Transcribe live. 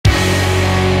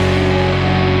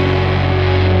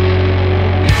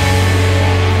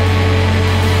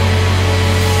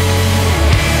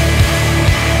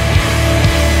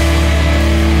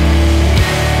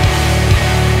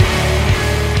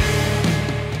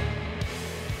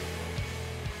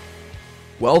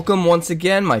Welcome once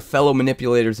again, my fellow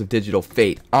manipulators of digital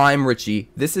fate. I'm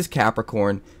Richie, this is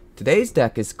Capricorn. Today's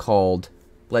deck is called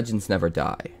Legends Never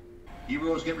Die.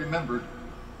 Heroes get remembered,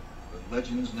 but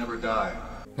legends never die.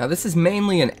 Now this is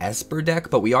mainly an Esper deck,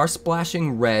 but we are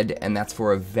splashing red, and that's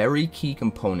for a very key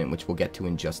component, which we'll get to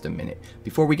in just a minute.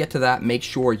 Before we get to that, make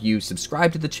sure you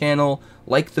subscribe to the channel,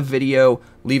 like the video,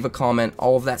 leave a comment.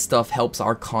 All of that stuff helps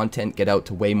our content get out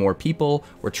to way more people.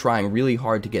 We're trying really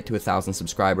hard to get to 1,000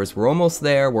 subscribers. We're almost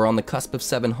there. We're on the cusp of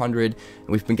 700, and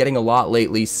we've been getting a lot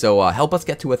lately, so help us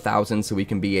get to 1,000 so we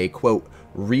can be a, quote,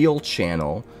 real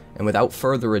channel. And without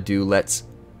further ado, let's...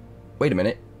 Wait a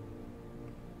minute.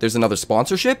 There's another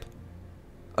sponsorship?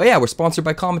 Oh yeah, we're sponsored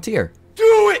by Cometeer.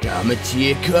 Do it!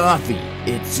 Cometeer Coffee.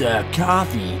 It's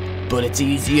coffee, but it's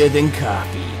easier than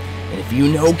coffee. And if you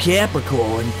know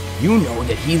Capricorn, you know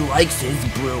that he likes his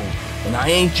brew. And I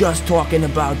ain't just talking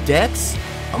about decks,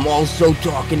 I'm also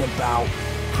talking about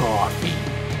coffee.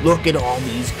 Look at all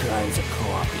these kinds of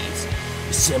coffees.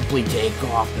 You simply take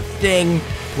off the thing,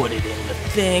 put it in the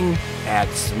thing, add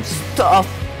some stuff.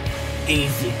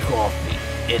 Easy coffee.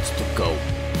 It's the GOAT.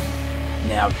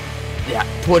 Now, yeah,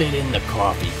 put it in the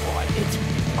coffee pot. It's,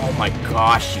 oh my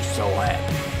gosh, she's so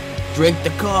happy. Drink the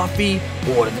coffee,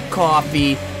 order the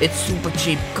coffee. It's super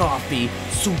cheap coffee,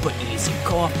 super easy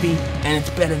coffee, and it's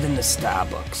better than the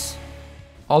Starbucks.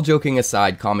 All joking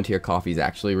aside, Cometeer coffee is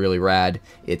actually really rad.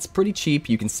 It's pretty cheap.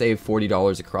 You can save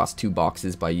 $40 across 2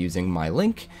 boxes by using my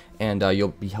link, and you'll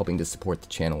be helping to support the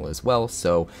channel as well.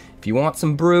 So if you want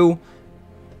some brew,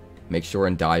 make sure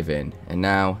and dive in. And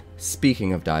now,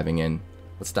 speaking of diving in,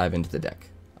 let's dive into the deck.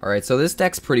 Alright, so this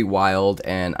deck's pretty wild,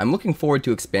 and I'm looking forward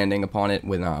to expanding upon it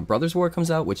when Brother's War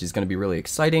comes out, which is going to be really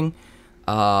exciting.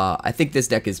 I think this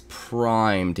deck is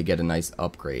primed to get a nice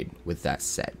upgrade with that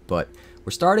set, but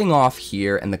we're starting off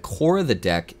here, and the core of the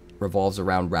deck revolves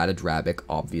around Ratadrabik,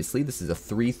 obviously. This is a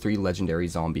 3/3 legendary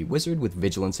zombie wizard with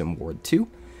Vigilance and Ward 2.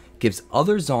 Gives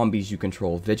other zombies you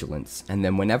control Vigilance, and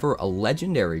then whenever a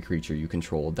legendary creature you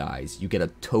control dies, you get a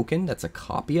token that's a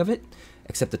copy of it,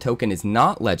 except the token is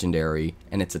not legendary,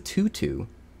 and it's a 2/2,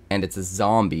 and it's a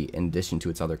zombie in addition to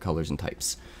its other colors and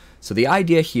types. So the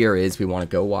idea here is we want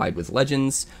to go wide with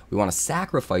legends, we want to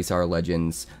sacrifice our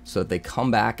legends so that they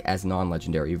come back as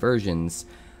non-legendary versions.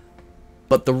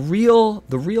 But the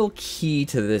real key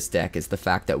to this deck is the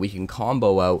fact that we can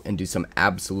combo out and do some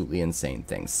absolutely insane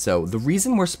things. So the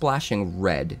reason we're splashing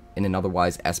red in an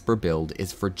otherwise Esper build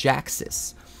is for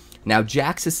Jaxis. Now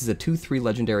Jaxis is a 2/3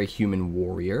 legendary human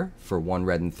warrior for 1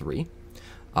 red and 3.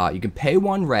 You can pay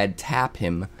 1 red, tap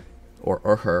him,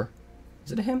 or her.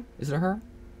 Is it a him? Is it a her?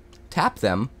 Tap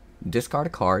them, discard a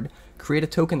card, create a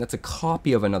token that's a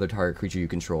copy of another target creature you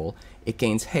control. It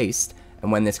gains haste,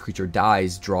 and when this creature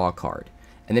dies, draw a card.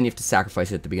 And then you have to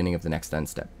sacrifice it at the beginning of the next end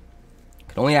step. You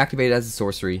can only activate it as a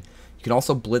sorcery. You can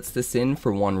also blitz this in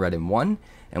for 1 red and 1.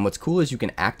 And what's cool is you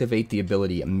can activate the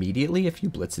ability immediately if you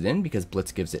blitz it in, because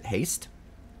blitz gives it haste.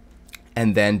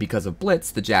 And then because of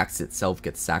blitz, the Jax itself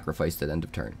gets sacrificed at end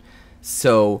of turn.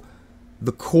 So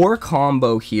the core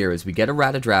combo here is we get a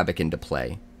Ratadrabik into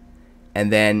play. And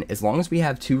then as long as we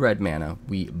have 2 red mana,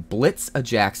 we blitz a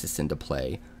Jaxis into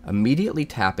play, immediately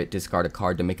tap it, discard a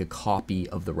card to make a copy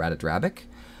of the Ratadrabik.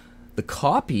 The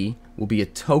copy will be a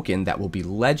token that will be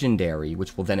legendary,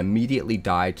 which will then immediately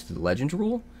die to the legend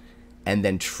rule, and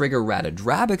then trigger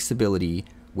Ratadrabik's ability,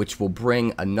 which will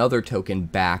bring another token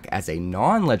back as a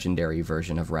non-legendary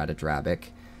version of Ratadrabik.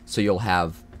 So you'll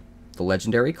have the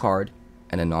legendary card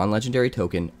and a non-legendary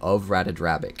token of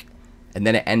Ratadrabik. And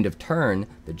then at end of turn,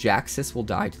 the Jaxis will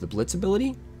die to the blitz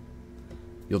ability.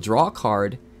 You'll draw a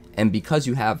card, and because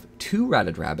you have 2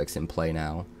 Ratadrabiks in play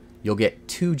now, you'll get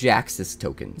 2 Jaxis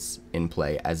tokens in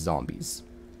play as zombies.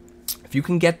 If you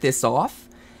can get this off,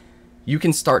 you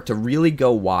can start to really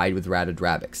go wide with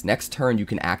Ratadrabiks. Next turn, you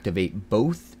can activate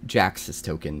both Jaxis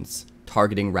tokens,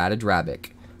 targeting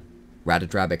Ratadrabik.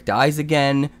 Ratadrabik dies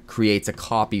again, creates a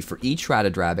copy for each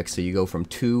Ratadrabik, so you go from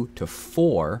 2 to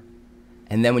 4.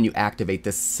 And then when you activate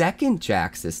the second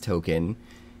Jaxis token,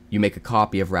 you make a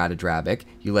copy of Ratadrabik,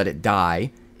 you let it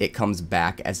die, it comes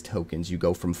back as tokens. You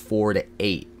go from 4 to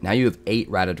 8. Now you have 8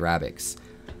 Ratadrabiks.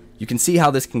 You can see how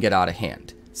this can get out of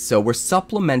hand. So we're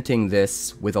supplementing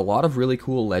this with a lot of really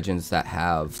cool legends that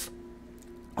have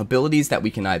abilities that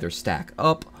we can either stack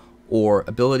up, or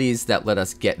abilities that let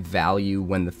us get value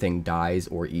when the thing dies,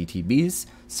 or ETBs,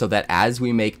 so that as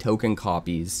we make token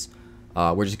copies,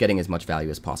 we're just getting as much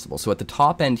value as possible. So at the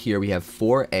top end here, we have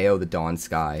 4 Ao the Dawn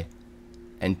Sky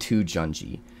and 2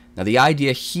 Junji. Now the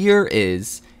idea here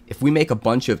is, if we make a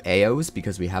bunch of Aos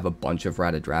because we have a bunch of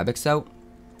Ratadrabiks out,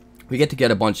 we get to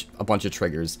get a bunch of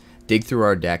triggers, dig through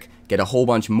our deck, get a whole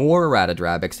bunch more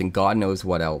Ratadrabiks and God knows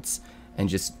what else, and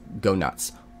just go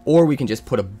nuts. Or we can just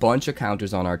put a bunch of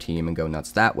counters on our team and go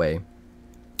nuts that way.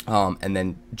 And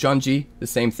then Junji, the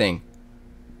same thing.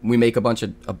 We make a bunch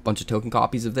of token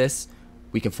copies of this.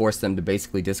 We can force them to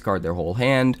basically discard their whole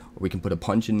hand, or we can put a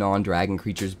bunch of non-dragon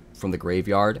creatures from the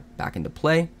graveyard back into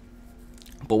play.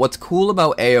 But what's cool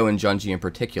about AO and Junji in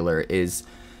particular is,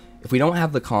 if we don't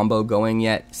have the combo going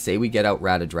yet, say we get out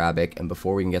Ratadrabik, and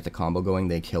before we can get the combo going,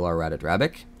 they kill our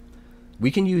Ratadrabik, we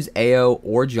can use AO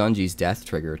or Junji's death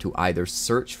trigger to either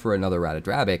search for another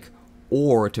Ratadrabik,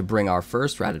 or to bring our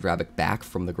first Ratadrabik back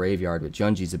from the graveyard with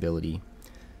Junji's ability.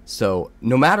 So,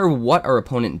 no matter what our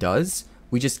opponent does,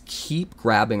 we just keep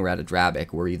grabbing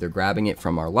Ratadrabik. We're either grabbing it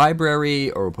from our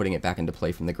library, or we're putting it back into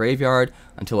play from the graveyard,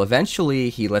 until eventually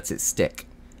he lets it stick.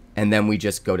 And then we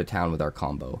just go to town with our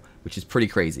combo, which is pretty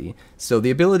crazy. So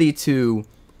the ability to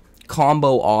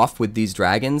combo off with these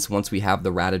dragons once we have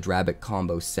the Ratadrabik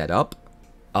combo set up,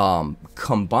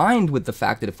 combined with the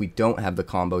fact that if we don't have the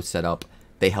combo set up,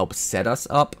 they help set us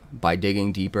up by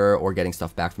digging deeper or getting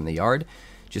stuff back from the yard,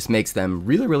 just makes them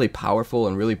really, really powerful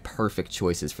and really perfect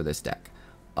choices for this deck.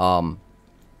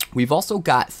 We've also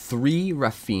got 3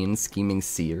 Raffine Scheming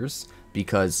Seers,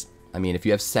 because, I mean, if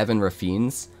you have 7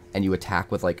 Raffines and you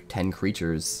attack with like 10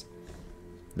 creatures,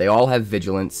 they all have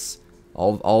vigilance.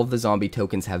 All of the zombie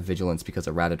tokens have vigilance because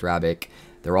of Ratadrabik.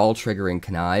 They're all triggering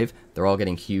Connive. They're all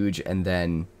getting huge, and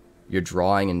then you're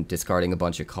drawing and discarding a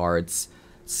bunch of cards,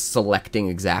 selecting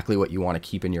exactly what you want to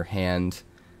keep in your hand,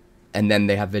 and then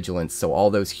they have vigilance. So all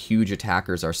those huge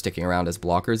attackers are sticking around as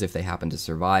blockers if they happen to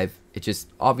survive. It just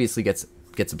obviously gets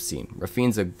obscene.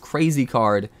 Raffine's a crazy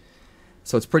card,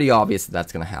 so it's pretty obvious that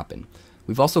that's going to happen.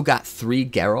 We've also got 3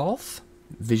 Geralf,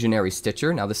 Visionary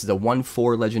Stitcher. Now this is a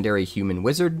 1/4 legendary human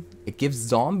wizard. It gives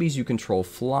zombies you control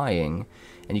flying,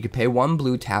 and you can pay 1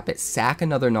 blue, tap it, sack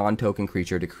another non-token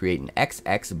creature to create an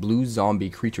XX blue zombie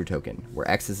creature token, where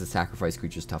X is the sacrifice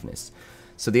creature's toughness.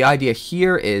 So the idea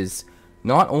here is,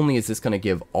 not only is this going to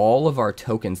give all of our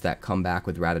tokens that come back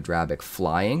with Ratadrabik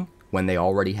flying when they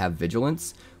already have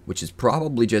vigilance, which is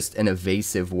probably just an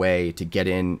evasive way to get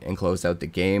in and close out the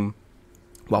game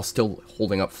while still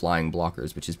holding up flying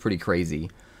blockers, which is pretty crazy.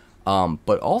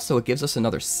 But also it gives us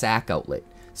another sack outlet.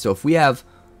 So if we have,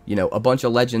 you know, a bunch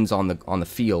of legends on the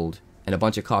field and a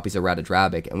bunch of copies of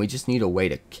Ratadrabik, and we just need a way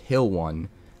to kill one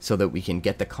so that we can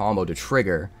get the combo to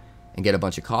trigger and get a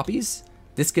bunch of copies,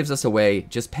 this gives us a way,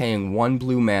 just paying 1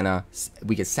 blue mana,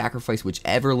 we can sacrifice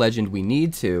whichever legend we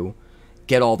need to,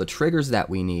 get all the triggers that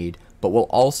we need, but we'll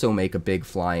also make a big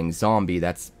flying zombie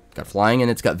that's got flying, and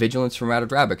it's got vigilance from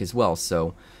Ratadrabik as well.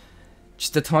 So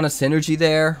just a ton of synergy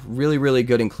there. Really, really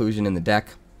good inclusion in the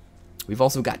deck. We've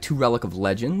also got 2 Relic of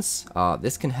Legends.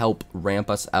 This can help ramp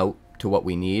us out to what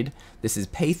we need. This is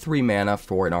pay 3 mana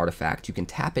for an artifact. You can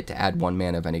tap it to add 1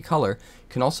 mana of any color. You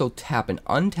can also tap an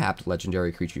untapped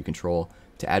legendary creature you control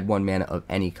to add 1 mana of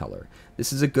any color.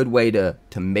 This is a good way to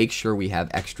make sure we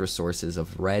have extra sources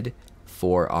of red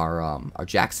for our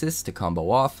Jaxis to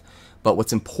combo off. But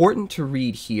what's important to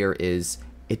read here is,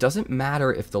 it doesn't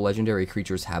matter if the legendary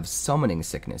creatures have summoning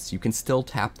sickness. You can still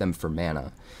tap them for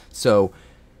mana. So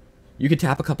you could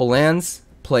tap a couple lands,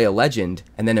 play a legend,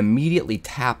 and then immediately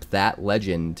tap that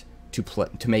legend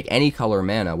to make any color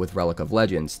mana with Relic of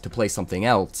Legends to play something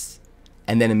else,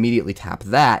 and then immediately tap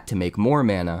that to make more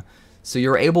mana. So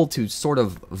you're able to sort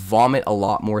of vomit a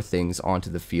lot more things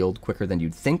onto the field quicker than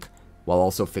you'd think, while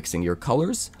also fixing your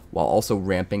colors, while also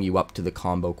ramping you up to the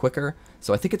combo quicker.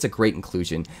 So I think it's a great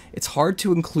inclusion. It's hard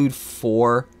to include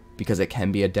 4 because it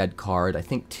can be a dead card. I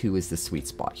think 2 is the sweet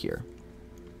spot here.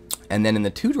 And then in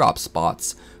the 2-drop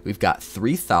spots, we've got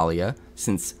 3 Thalia,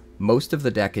 since most of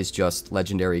the deck is just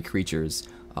legendary creatures.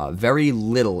 Very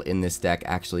little in this deck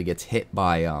actually gets hit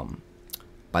by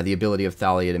the ability of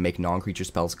Thalia to make non-creature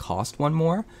spells cost 1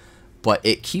 more, but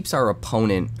it keeps our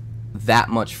opponent that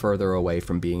much further away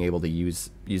from being able to use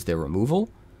their removal.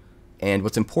 And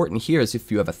what's important here is, if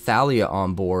you have a Thalia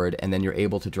on board and then you're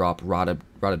able to drop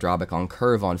Ratadrabik on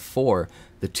curve on 4,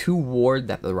 the 2 ward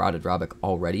that the Ratadrabik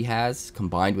already has,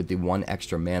 combined with the 1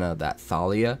 extra mana that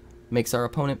Thalia makes our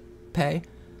opponent pay,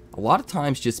 a lot of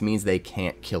times just means they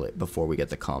can't kill it before we get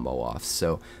the combo off.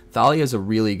 So Thalia is a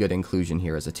really good inclusion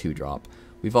here as a 2-drop.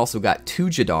 We've also got 2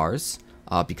 Jadars,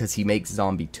 because he makes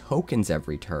zombie tokens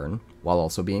every turn, while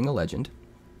also being a legend.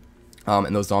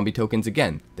 And those zombie tokens,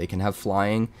 again, they can have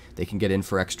flying, they can get in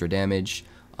for extra damage.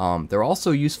 They're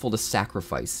also useful to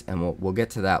sacrifice, and we'll get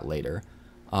to that later.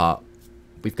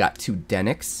 We've got 2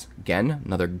 Denix, again,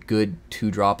 another good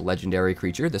 2-drop legendary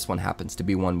creature. This one happens to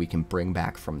be one we can bring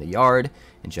back from the yard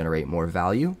and generate more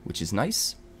value, which is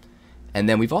nice. And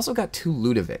then we've also got 2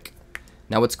 Ludevic.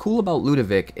 Now what's cool about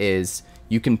Ludevic is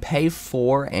you can pay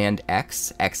 4 and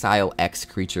X, exile X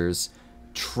creatures,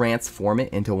 transform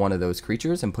it into one of those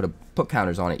creatures, and put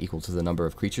counters on it equal to the number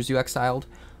of creatures you exiled,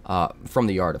 from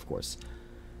the yard, of course.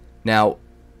 Now,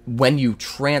 when you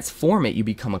transform it, you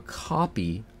become a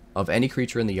copy of any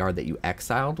creature in the yard that you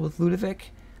exiled with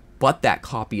Ludevic, but that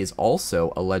copy is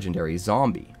also a legendary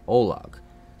zombie, Olag.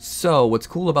 So, what's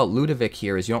cool about Ludevic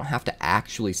here is you don't have to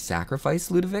actually sacrifice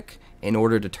Ludevic in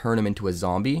order to turn him into a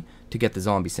zombie to get the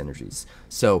zombie synergies.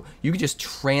 So, you can just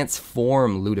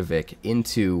transform Ludevic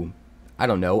into, I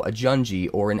don't know, a Junji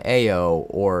or an AO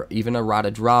or even a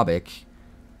Ratadrabik,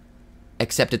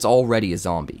 except it's already a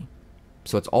zombie.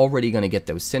 So it's already going to get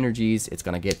those synergies. It's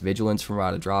going to get vigilance from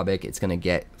Ratadrabik. It's going to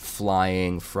get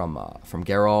flying from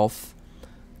Geralf,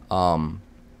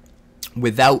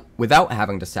 without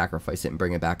having to sacrifice it and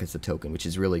bring it back as a token, which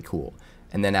is really cool.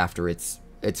 And then after it's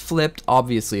flipped,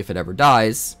 obviously if it ever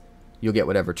dies, you'll get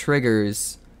whatever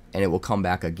triggers, and it will come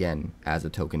back again as a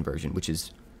token version, which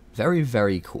is very,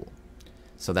 very cool.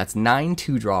 So that's 9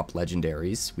 2-drop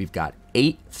legendaries. We've got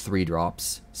 8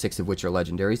 3-drops, 6 of which are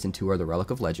legendaries and 2 are the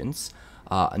Relic of Legends.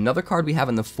 Another card we have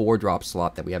in the 4-drop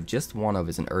slot that we have just one of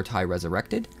is an Ertai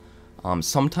Resurrected.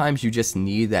 Sometimes you just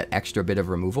need that extra bit of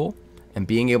removal, and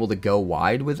being able to go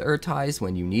wide with Ertais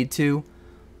when you need to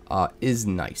is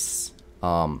nice.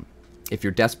 If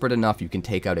you're desperate enough, you can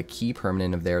take out a key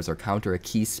permanent of theirs or counter a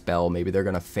key spell. Maybe they're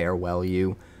going to farewell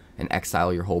you and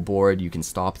exile your whole board. You can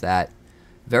stop that.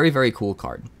 Very, very cool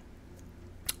card.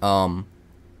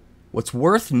 What's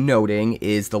worth noting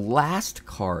is the last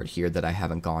card here that I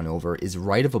haven't gone over is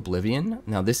Rite of Oblivion.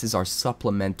 Now this is our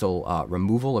supplemental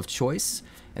removal of choice,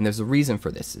 and there's a reason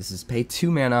for this. This is pay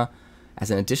 2 mana as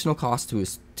an additional cost to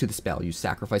the spell. You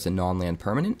sacrifice a non-land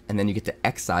permanent, and then you get to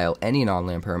exile any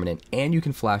non-land permanent, and you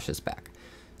can flash this back.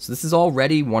 So this is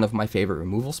already one of my favorite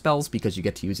removal spells because you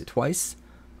get to use it twice.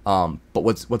 But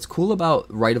what's cool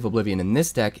about Rite of Oblivion in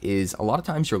this deck is a lot of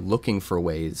times you're looking for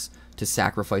ways to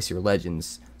sacrifice your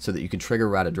legends so that you can trigger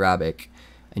Ratadrabik,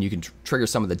 and you can trigger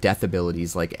some of the death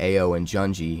abilities like AO and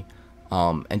Junji,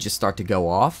 and just start to go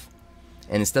off.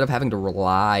 And instead of having to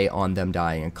rely on them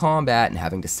dying in combat and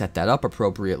having to set that up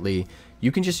appropriately,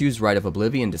 you can just use Rite of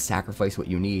Oblivion to sacrifice what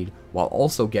you need while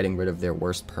also getting rid of their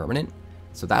worst permanent.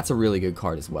 So that's a really good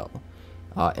card as well.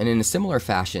 And in a similar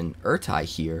fashion, Ertai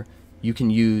here, you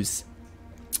can use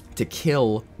to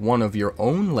kill one of your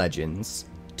own legends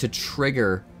to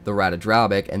trigger the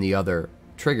Ratadrabik and the other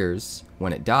triggers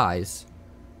when it dies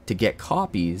to get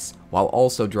copies while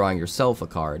also drawing yourself a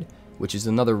card, which is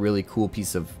another really cool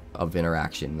piece of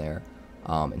interaction there,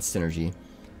 and synergy.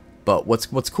 But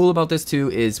what's cool about this too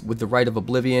is with the Rite of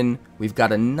Oblivion, we've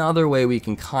got another way we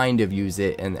can kind of use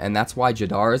it, and that's why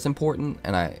Jadar is important,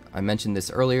 and I mentioned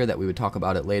this earlier that we would talk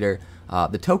about it later.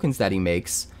 The tokens that he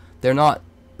makes, they're not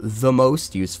the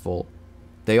most useful.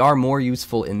 They are more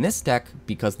useful in this deck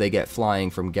because they get flying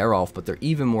from Geralf, but they're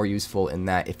even more useful in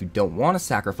that if you don't want to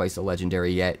sacrifice a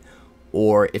legendary yet,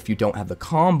 or if you don't have the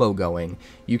combo going,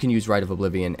 you can use Rite of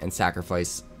Oblivion and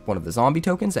sacrifice one of the zombie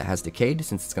tokens that has Decayed,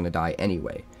 since it's going to die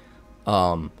anyway.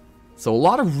 So a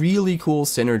lot of really cool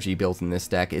synergy built in this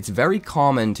deck. It's very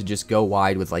common to just go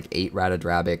wide with like 8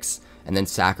 Ratadrabiks, and then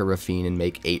sack a Raffine and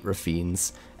make 8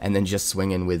 Raffines, and then just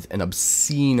swing in with an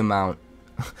obscene amount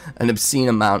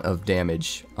of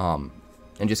damage, and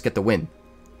just get the win.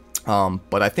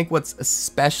 But I think what's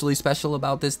especially special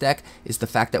about this deck is the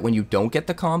fact that when you don't get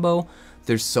the combo,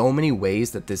 there's so many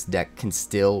ways that this deck can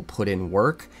still put in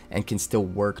work and can still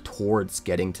work towards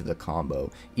getting to the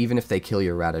combo, even if they kill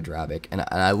your Ratadrabik. And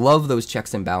I love those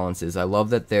checks and balances. I love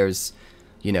that there's,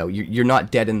 you know, you're not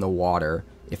dead in the water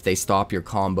if they stop your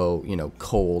combo, you know,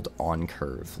 cold on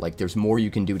curve. Like, there's more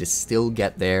you can do to still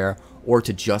get there, or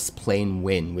to just plain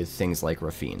win with things like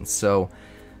Raffine. So,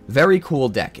 very cool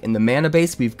deck. In the mana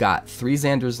base, we've got 3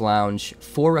 Xander's Lounge,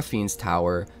 4 Raffine's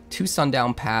Tower, 2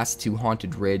 Sundown Pass, 2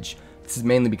 Haunted Ridge. This is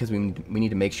mainly because we need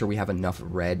to make sure we have enough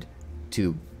red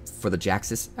for the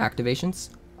Jaxis activations.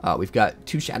 We've got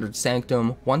 2 Shattered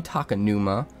Sanctum, 1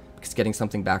 Takanuma, because getting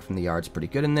something back from the yard is pretty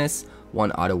good in this,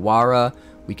 1 Otawara.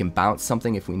 We can bounce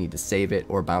something if we need to save it,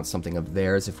 or bounce something of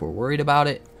theirs if we're worried about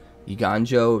it.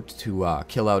 Yiganjo to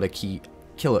kill out a key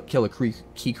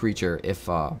creature if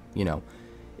you know,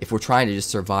 if we're trying to just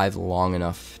survive long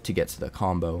enough to get to the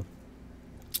combo.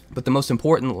 But the most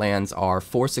important lands are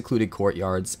 4 Secluded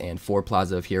Courtyards and 4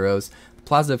 Plaza of Heroes.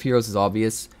 Plaza of Heroes is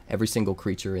obvious. Every single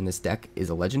creature in this deck is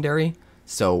a legendary,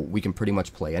 so we can pretty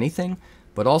much play anything.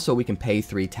 but also we can pay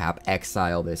 3 tap,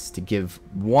 exile this to give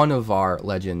one of our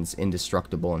legends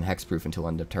indestructible and hexproof until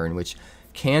end of turn, which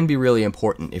can be really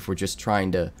important if we're just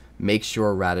trying to make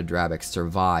sure Ratadrabik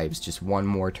survives just one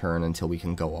more turn until we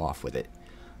can go off with it.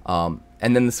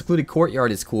 And then the Secluded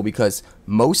Courtyard is cool because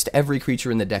most every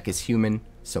creature in the deck is human,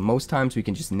 so most times we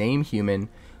can just name human.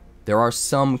 There are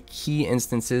some key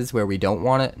instances where we don't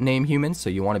want to name human, so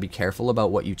you want to be careful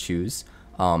about what you choose.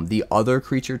 The other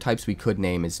creature types we could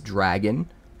name is Dragon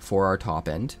for our top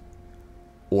end,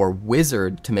 or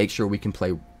Wizard to make sure we can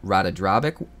play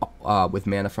Ratadrabik with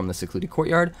mana from the Secluded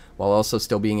Courtyard, while also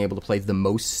still being able to play the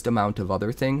most amount of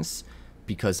other things,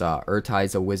 because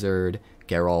Ertai's a wizard,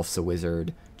 Geralf's a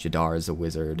wizard, Jadar is a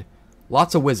wizard.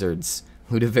 Lots of wizards.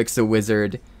 Ludevic's a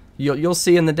wizard. You'll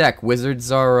see in the deck,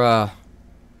 wizards are a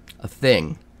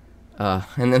thing.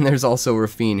 And then there's also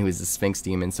Raffine, who is the Sphinx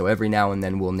Demon, so every now and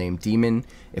then we'll name Demon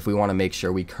if we want to make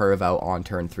sure we curve out on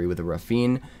turn 3 with a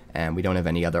Raffine, and we don't have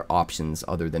any other options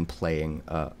other than playing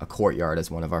a Courtyard as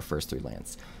one of our first 3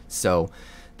 lands. So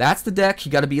that's the deck.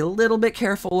 You got to be a little bit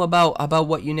careful about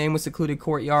what you name with Secluded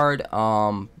Courtyard,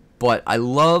 but I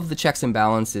love the checks and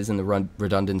balances and the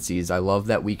redundancies. I love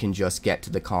that we can just get to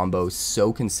the combos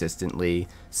so consistently,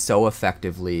 so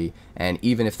effectively, and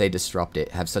even if they disrupt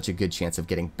it, have such a good chance of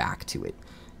getting back to it.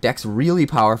 Deck's really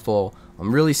powerful.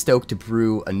 I'm really stoked to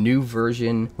brew a new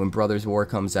version when Brothers War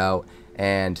comes out,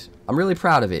 and I'm really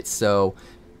proud of it. So,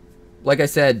 like I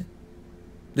said,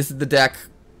 this is the deck.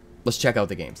 Let's check out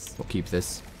the games. We'll keep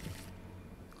this.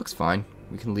 Looks fine.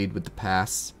 We can lead with the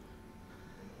pass.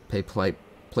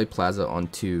 Play Plaza on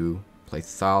 2, play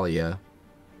Thalia,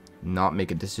 not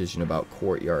make a decision about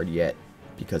Courtyard yet,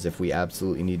 because if we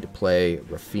absolutely need to play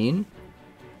Raffine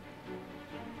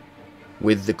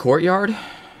with the Courtyard,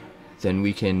 then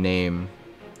we can name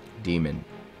Demon.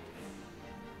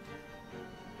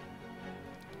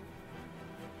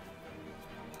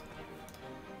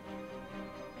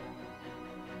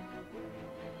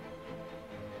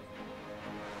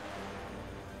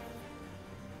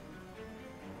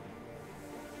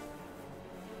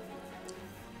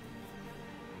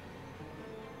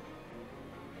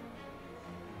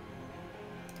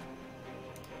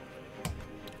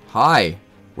 Hi,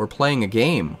 we're playing a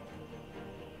game.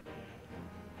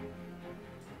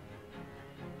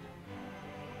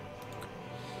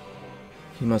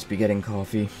 He must be getting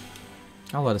coffee.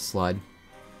 I'll let it slide.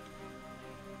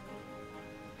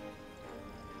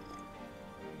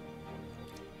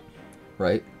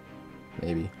 Right?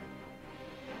 Maybe.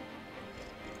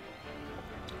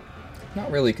 Not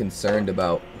really concerned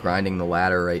about grinding the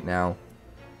ladder right now.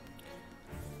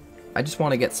 I just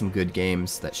want to get some good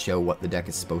games that show what the deck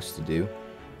is supposed to do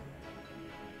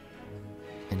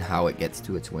and how it gets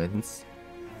to its wins.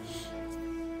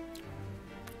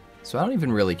 So I don't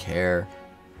even really care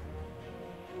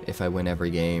if I win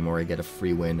every game or I get a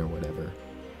free win or whatever.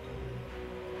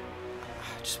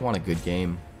 I just want a good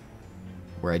game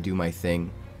where I do my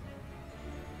thing.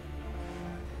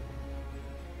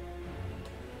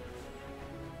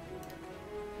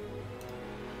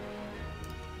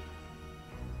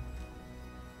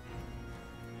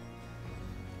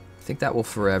 I think that will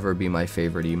forever be my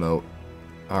favorite emote.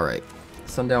 Alright,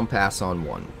 Sundown Pass on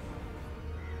 1.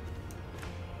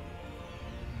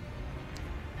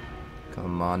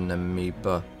 Come on,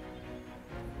 Amoeba.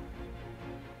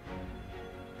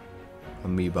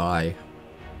 Amoebai.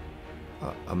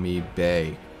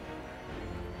 Amoebae.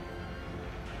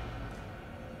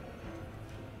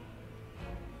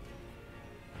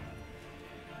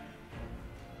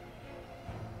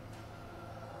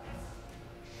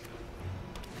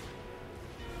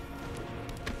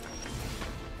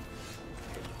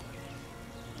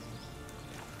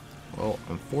 Well,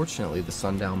 unfortunately, the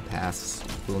Sundown Pass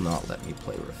will not let me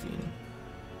play Raffine.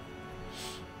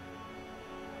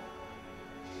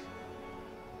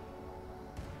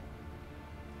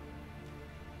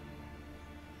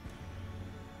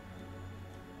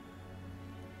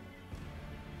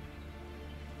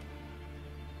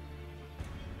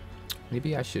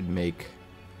 Maybe I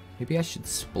should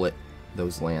split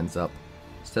those lands up.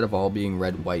 Instead of all being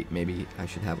red-white, maybe I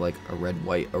should have like a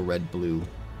red-white, a red-blue,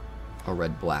 a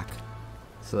red-black.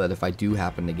 So that if I do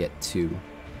happen to get 2,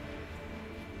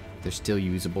 they're still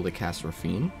usable to cast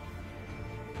Raffine.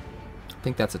 I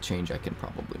think that's a change I can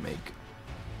probably make.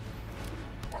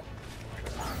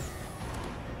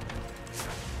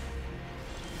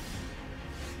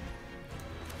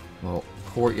 Well,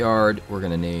 Courtyard, we're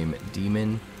going to name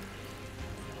Demon.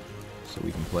 So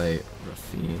we can play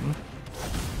Raffine.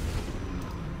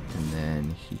 And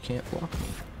then he can't block me.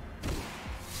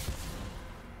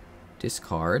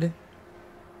 Discard.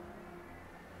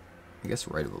 I guess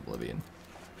Rite of Oblivion.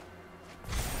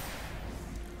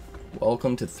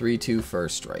 Welcome to 3-2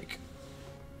 first strike.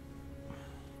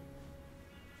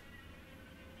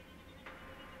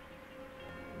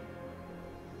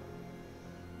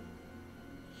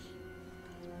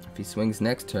 If he swings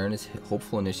next turn, his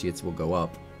hopeful initiates will go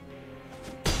up.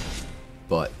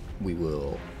 But we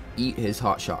will eat his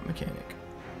hot shot mechanic,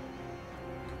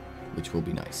 which will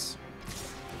be nice.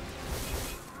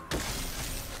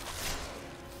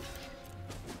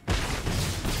 There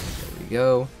we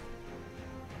go.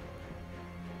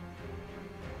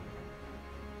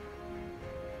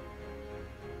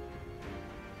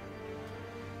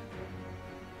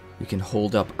 We can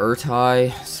hold up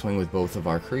Ertai, swing with both of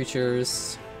our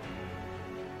creatures.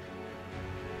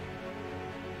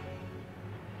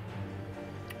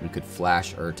 We could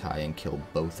flash Ertai and kill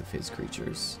both of his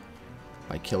creatures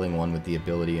by killing one with the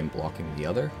ability and blocking the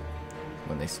other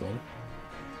when they swing.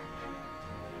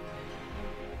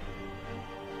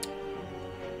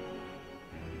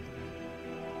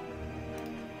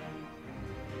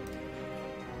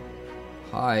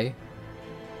 Hi.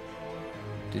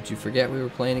 Did you forget we were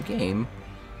playing a game?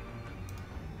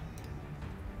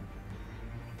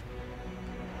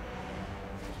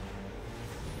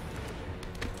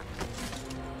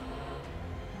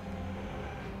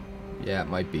 Yeah, it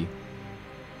might be.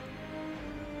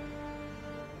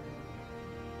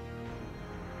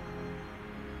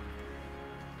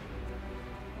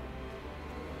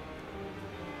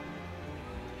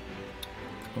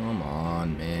 Come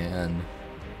on, man.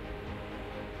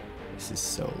 This is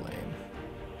so lame.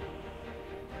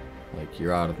 Like,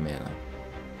 you're out of mana.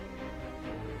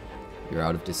 You're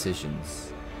out of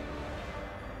decisions.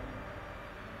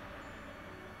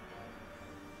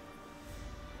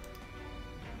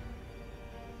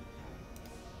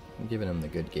 I'm giving him the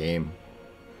good game,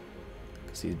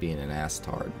 because he's being an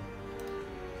ass-tard.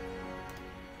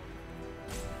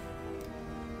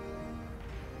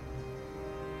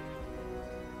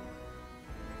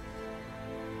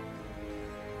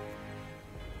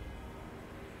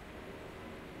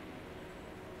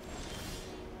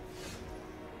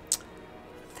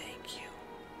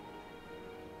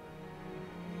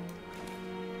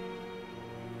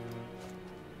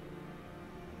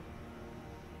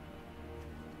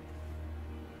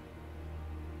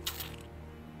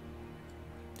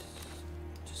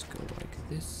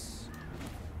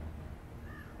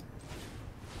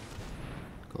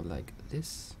 Go like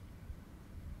this.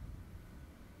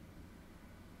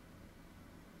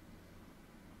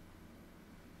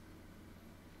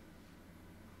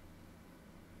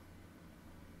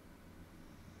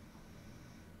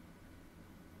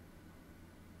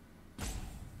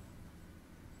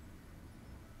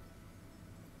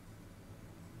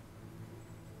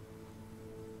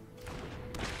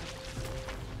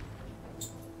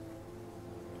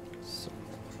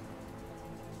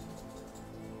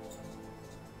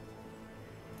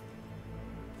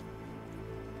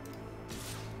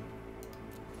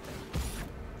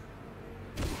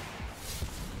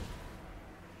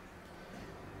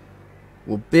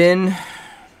 We'll bin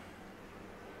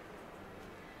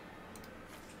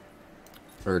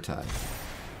Ertai.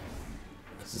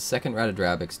 Because the second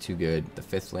Ratadrabik's too good. The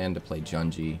fifth land to play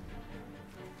Junji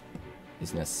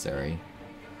is necessary.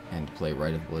 And to play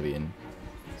Rite of Oblivion.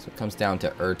 So it comes down to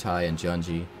Ertai and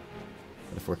Junji.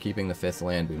 But if we're keeping the fifth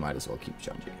land, we might as well keep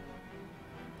Junji.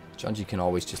 Junji can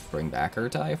always just bring back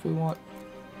Ertai if we want.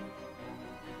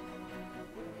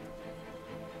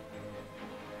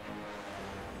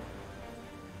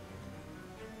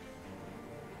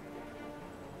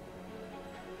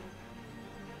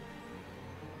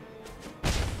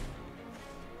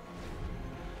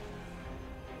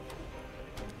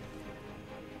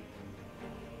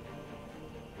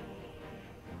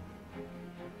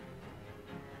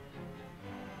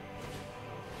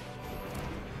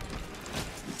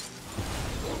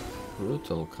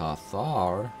 Brutal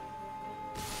Cathar.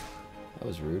 That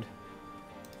was rude.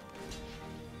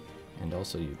 And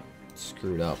also you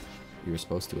screwed up. You were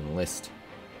supposed to enlist.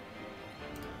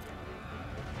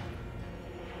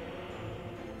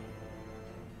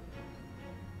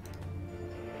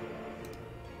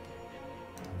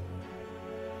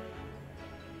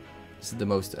 This is the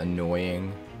most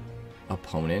annoying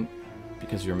opponent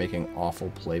because you're making awful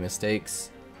play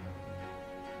mistakes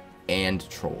and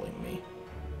trolling me.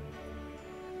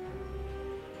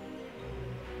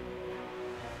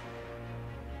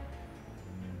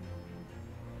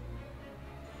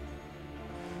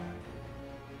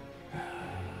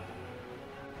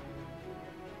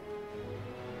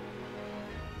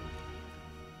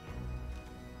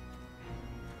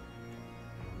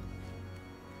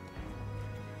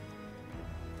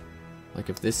 Like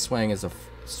if this swung as a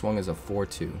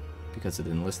 4-2, because it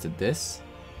enlisted this,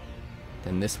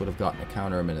 then this would have gotten a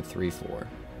counter him in a 3-4.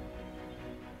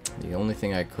 The only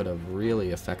thing I could have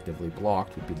really effectively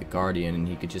blocked would be the Guardian, and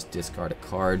he could just discard a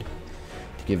card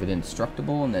to give it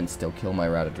indestructible and then still kill my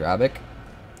Ratadrabik,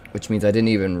 which means I didn't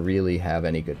even really have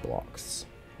any good blocks,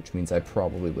 which means I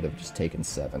probably would have just taken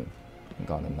 7 and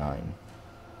gone a 9.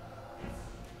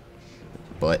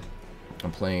 But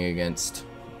I'm playing against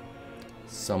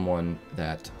someone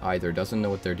that either doesn't know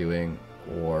what they're doing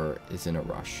or is in a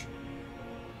rush.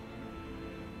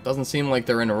 Doesn't seem like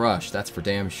they're in a rush, that's for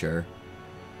damn sure,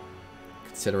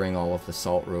 considering all of the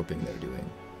salt roping they're doing.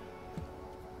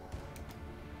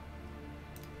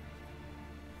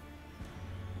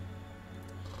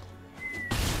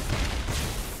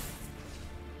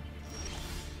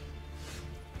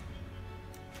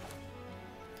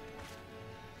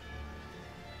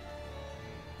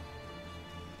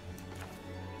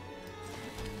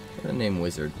 What a name,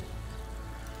 Wizard.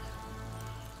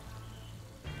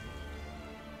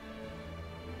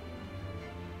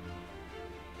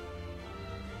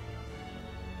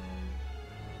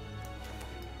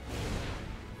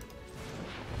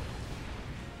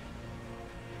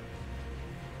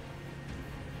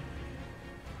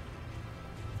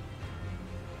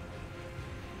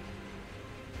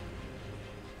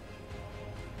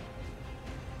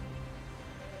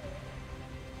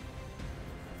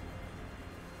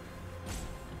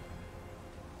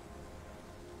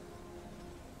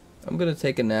 I'm gonna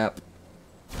take a nap.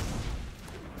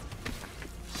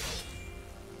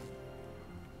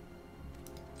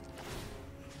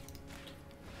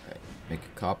 Alright, make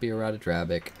a copy of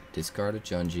Ratadrabik, discard a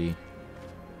Junji,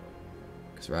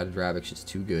 because Ratadrabik's just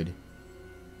too good.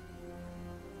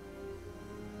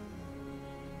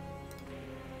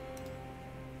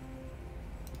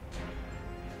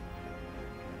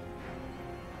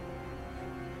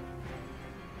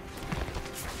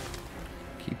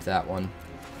 Keep that one.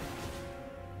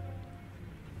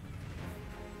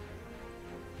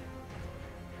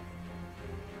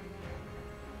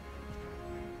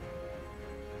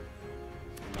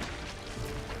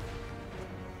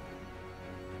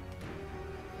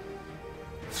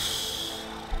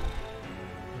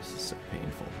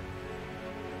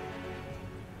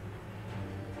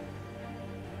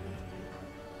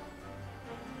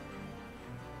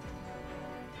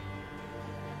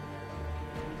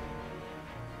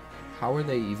 How are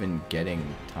they even getting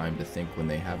time to think when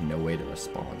they have no way to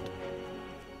respond?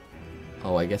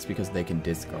 Oh, I guess because they can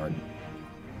discard.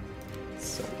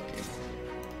 So lame.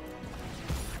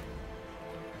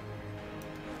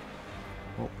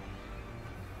 Oh.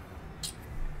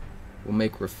 We'll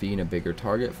make Raffine a bigger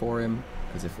target for him,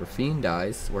 because if Raffine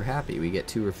dies, we're happy. We get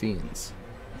 2 Raffines.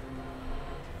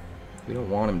 We don't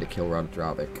want him to kill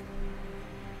Ratadrabik.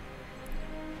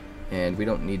 And we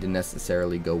don't need to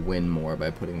necessarily go win more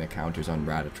by putting the counters on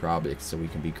Ratadrabik, so we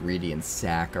can be greedy and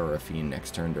sack our Raffine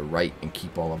next turn to right and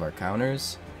keep all of our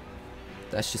counters.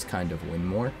 That's just kind of win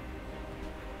more.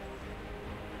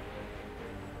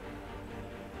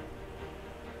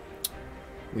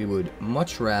 We would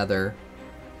much rather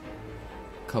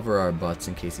cover our butts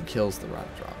in case he kills the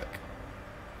Ratadrabik.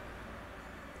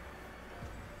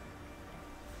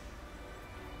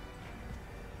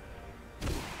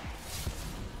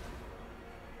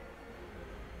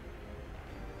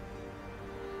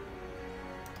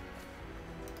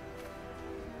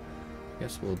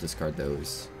 Guess we'll discard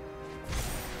those.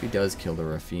 If he does kill the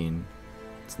Raffine,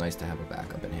 it's nice to have a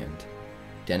backup in hand.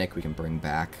 Denick we can bring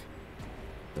back.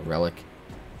 The Relic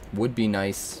would be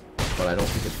nice, but I don't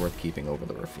think it's worth keeping over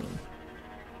the Raffine.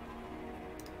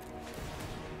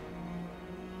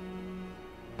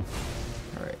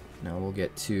 Alright, now we'll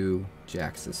get 2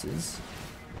 Jaxises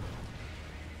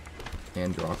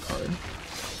and draw a card.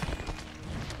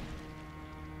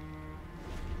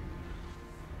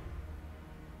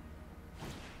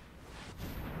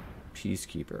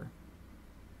 Peacekeeper.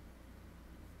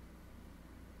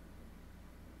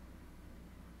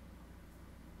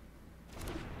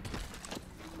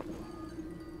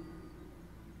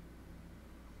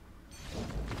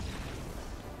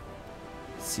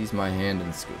 Sees my hand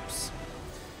and scoops.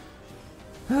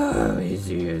 Oh,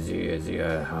 easy.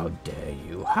 How dare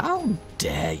you? How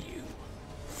dare you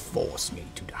force me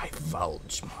to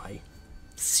divulge my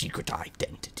secret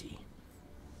identity?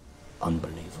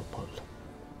 Unbelievable.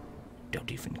 Don't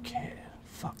even care.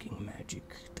 Fucking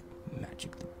magic.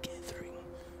 Magic the Gathering.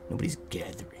 Nobody's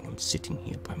gathering. I'm sitting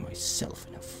here by myself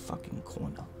in a fucking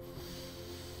corner.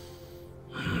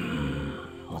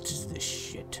 What is this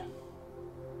shit?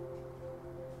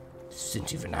 This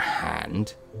isn't even a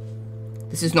hand.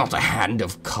 This is not a hand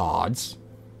of cards.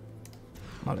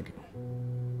 Mulligan.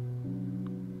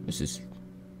 This is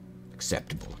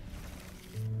acceptable.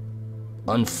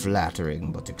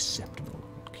 Unflattering, but acceptable.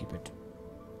 Keep it.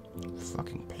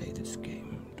 Fucking play this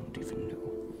game. Don't even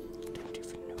know. Don't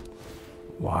even know.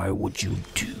 Why would you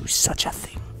do such a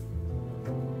thing?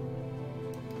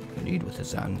 I lead with a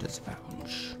Xander's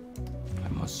Lounge. I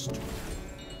must.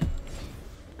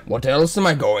 What else am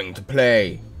I going to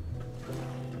play?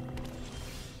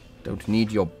 Don't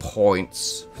need your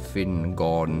points, Finn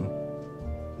gone.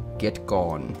 Get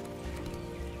gone.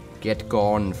 Get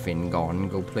gone, Finn gone.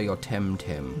 Go play your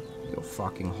Temtem. Your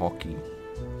fucking hockey.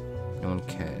 No one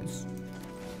cares.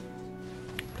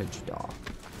 Play Jadar.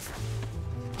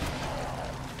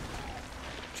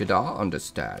 Jadar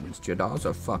understands. Jadar's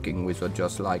a fucking wizard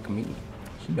just like me.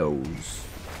 He knows.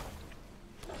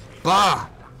 Bah!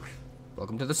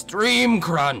 Welcome to the stream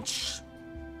crunch!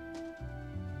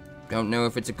 Don't know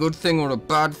if it's a good thing or a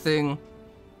bad thing.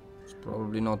 It's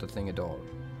probably not a thing at all.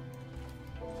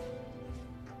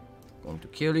 Going to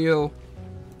kill you.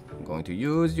 I'm going to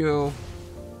use you.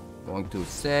 I'm going to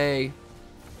say,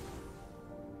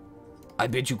 I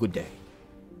bid you good day.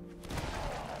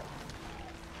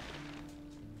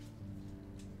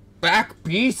 Back,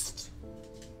 beast!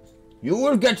 You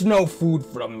will get no food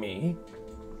from me.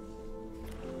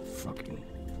 Fucking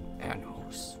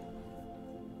animals.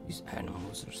 These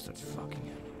animals are such fucking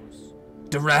animals.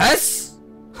 Duress?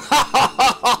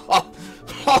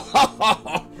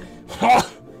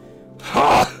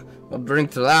 I'll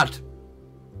drink to that.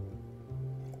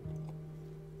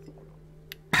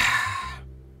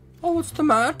 Oh, what's the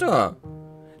matter?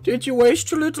 Did you waste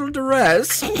your little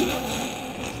duress?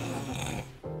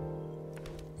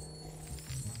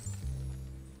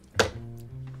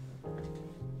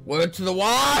 Word to the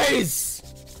wise!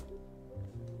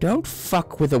 Don't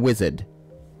fuck with a wizard.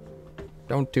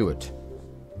 Don't do it.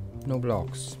 No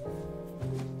blocks.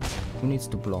 Who needs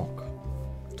to block?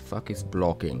 What the fuck is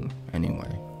blocking,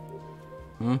 anyway?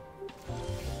 Hmm?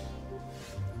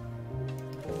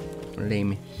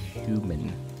 Lame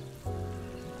human.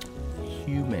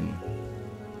 Human.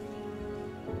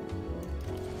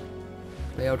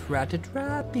 Play out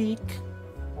Ratadrabik.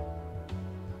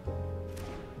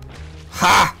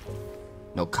 Ha!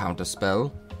 No counter spell.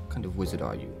 What kind of wizard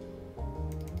are you?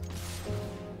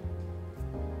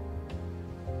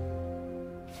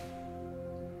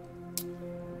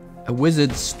 A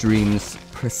wizard streams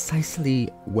precisely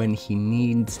when he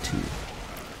needs to.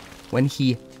 When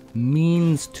he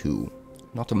means to.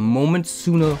 Not a moment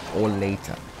sooner or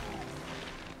later.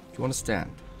 Do you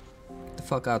understand? Get the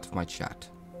fuck out of my chat.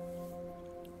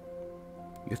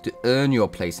 You have to earn your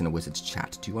place in a wizard's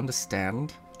chat. Do you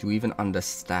understand? Do you even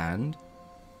understand?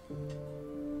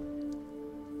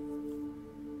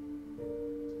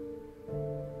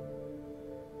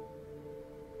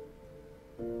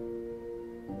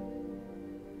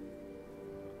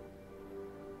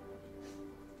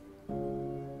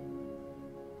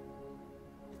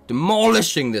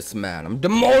 Demolishing this man. I'm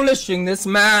demolishing this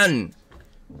man.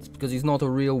 It's because he's not a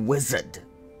real wizard. Do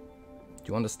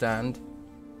you understand?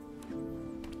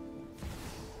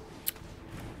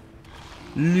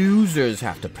 Losers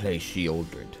have to play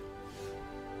Shieldred.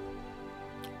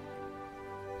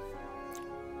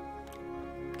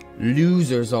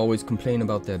 Losers always complain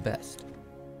about their best.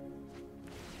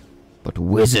 But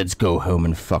wizards go home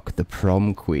and fuck the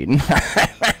prom queen.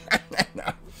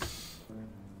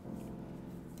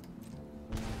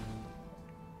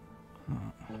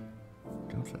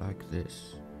 Don't like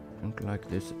this. Don't like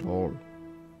this at all.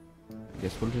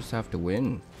 Guess we'll just have to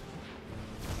win.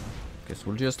 Guess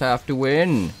we'll just have to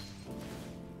win.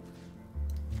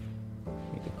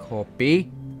 Make a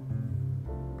copy.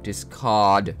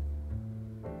 Discard.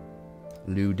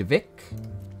 Ludevic.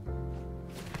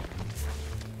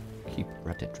 Keep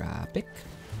Ratadrabik.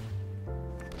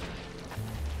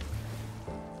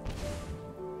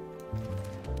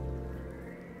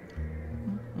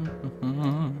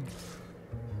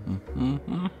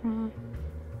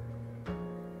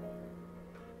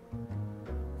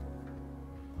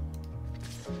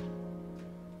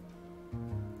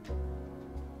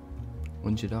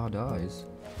 When Jadar dies,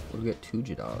 we'll get 2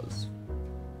 Jadars,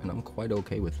 and I'm quite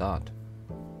okay with that.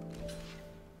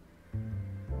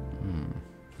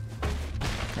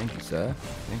 Thank you, sir.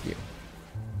 Thank you.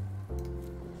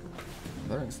 I'm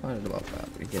very excited about that.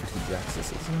 We get 2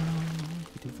 Jaxis.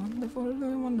 Wonderful,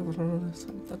 wonderful.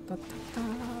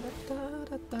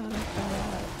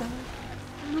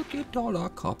 Look at all our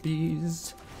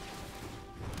copies.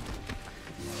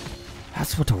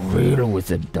 That's what a real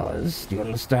wizard does. Do you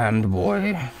understand,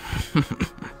 boy?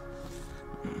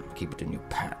 Keep it in your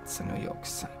pants. I know you're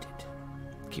excited.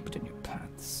 Keep it in your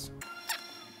pants.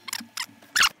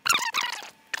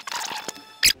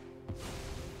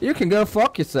 You can go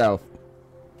fuck yourself.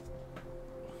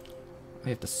 I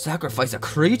have to sacrifice a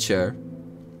creature?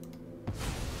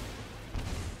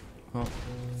 Well,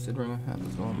 considering I have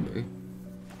a zombie.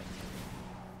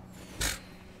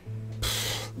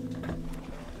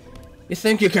 You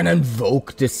think you can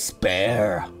invoke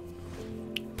despair?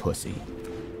 Pussy.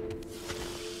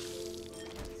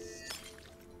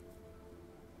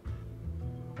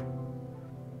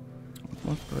 What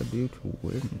must I do to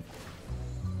win?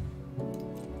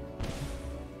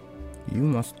 You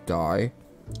must die.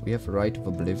 We have right of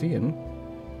oblivion.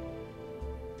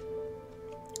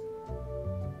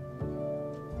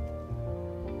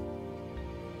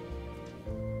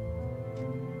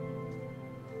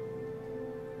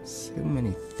 So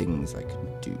many things I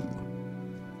can do.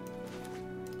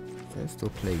 If I still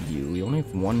play you, we only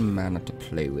have 1 mana to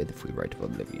play with if we Right of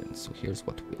Oblivion, so here's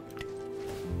what we'll do.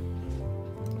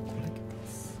 Like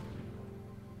this.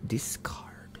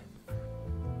 Discard.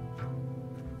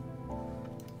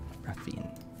 Raffine.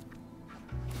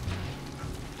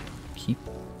 Keep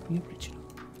the original.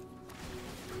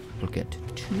 We'll get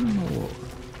 2 more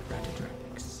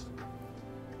Ratadrabiks.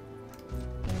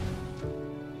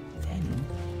 Then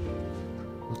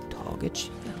we'll target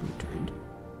Shattered.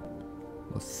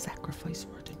 We'll sacrifice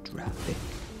Ratadrabik.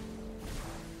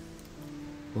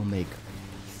 We'll make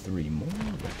 3 more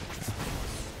Ratadrabiks.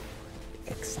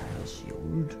 Exile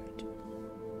Shield.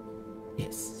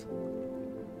 Yes.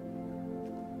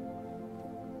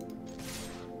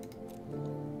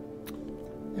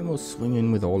 And we'll swing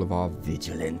in with all of our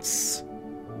vigilance.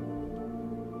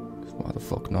 'Cause why the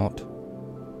fuck not?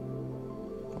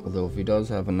 Although if he does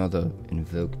have another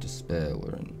Invoke Despair,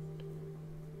 we're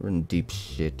in deep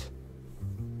shit.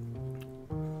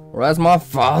 Or as my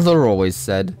father always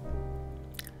said,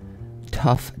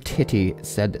 tough titty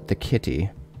said the kitty.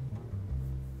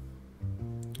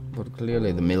 But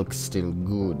clearly the milk's still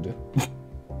good.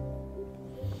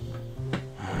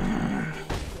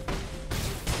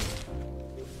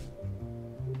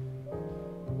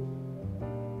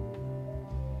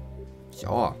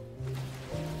 Sure.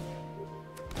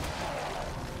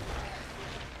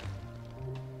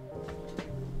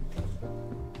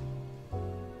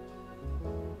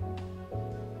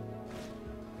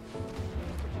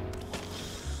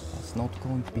 That's not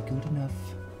going to be good enough.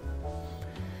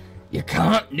 You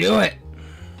can't do it!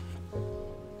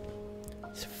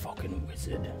 He's a fucking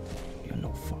wizard. You're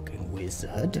no fucking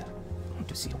wizard. I want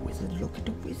to see a wizard. Look at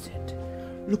the wizard.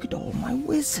 Look at all my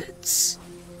wizards.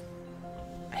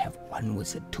 I have 1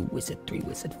 wizard, 2 wizard, 3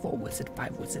 wizard, 4 wizard,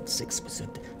 5 wizard, 6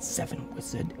 wizard, 7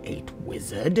 wizard, 8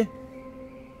 wizard.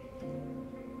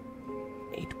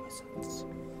 8 wizards.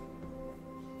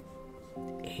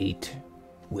 8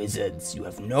 wizards. You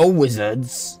have no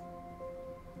wizards.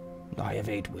 I have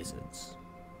 8 wizards.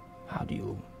 How do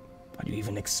you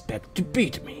even expect to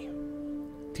beat me?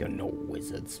 If you're no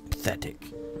wizards. Pathetic.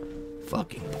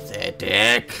 Fucking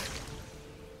pathetic.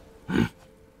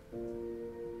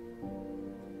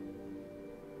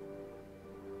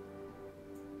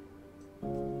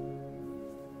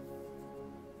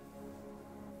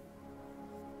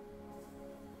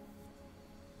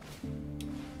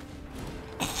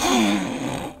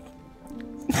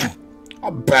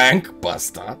 A bank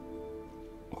buster?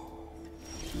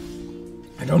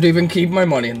 I don't even keep my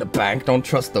money in the bank. Don't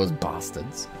trust those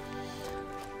bastards.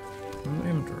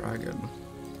 Name dragon.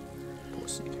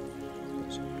 Pussy.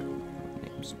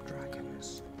 Name some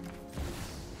dragons.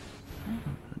 I'm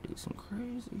gonna do some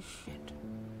crazy shit.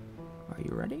 Are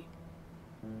you ready?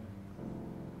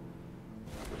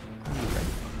 Are you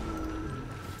ready?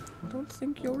 I don't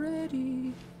think you're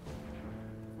ready.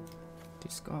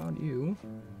 Discard you.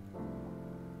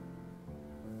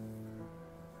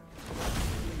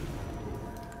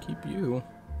 Keep you.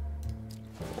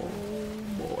 Oh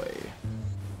boy.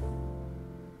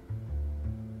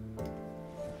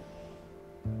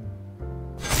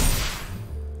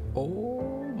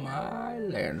 Oh my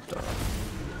lantern.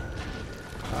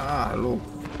 Ah, look.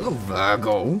 Little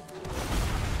Virgo.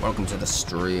 Welcome to the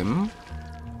stream.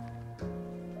 I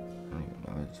don't even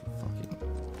know, it's fucking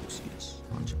pussies.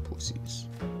 Bunch of pussies.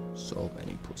 So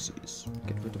many pussies.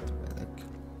 Get rid of the relic.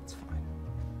 It's fine.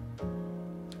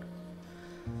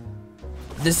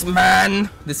 This man,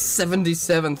 this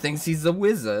 77, thinks he's a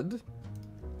wizard.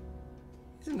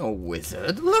 He's no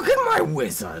wizard. Look at my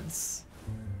wizards.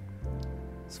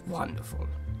 It's wonderful.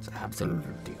 It's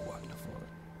absolutely wonderful.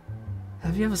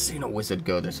 Have you ever seen a wizard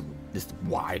go this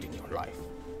wide in your life?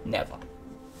 Never.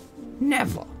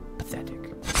 Never.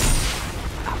 Pathetic.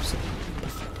 Absolutely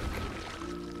pathetic.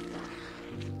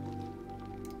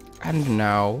 And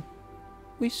now,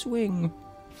 we swing.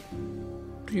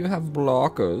 Do you have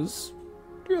blockers?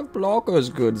 Do you have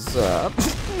blockers, good sir?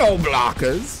 No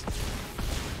blockers.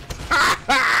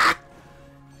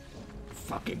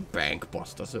 Fucking bank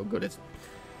buster, so good it's...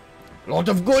 A lot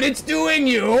of good it's doing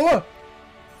you!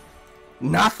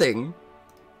 Nothing.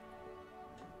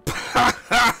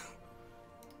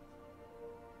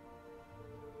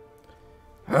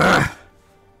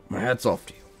 My hat's off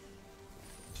to you.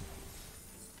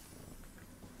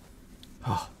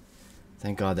 Oh,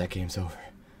 thank God that game's over.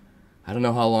 I don't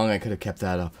know how long I could have kept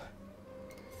that up.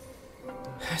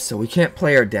 So we can't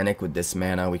play our Denic with this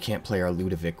mana. We can't play our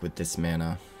Ludevic with this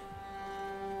mana.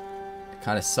 It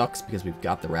kind of sucks because we've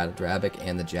got the Ratadrabik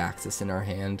and the Jaxis in our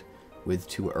hand with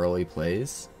 2 early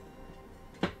plays.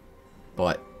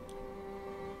 But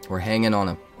we're hanging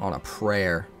on a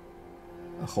prayer.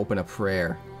 A hope and a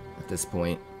prayer at this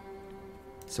point.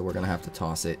 So we're going to have to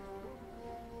toss it.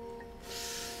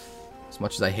 As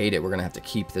much as I hate it, we're going to have to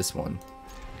keep this one.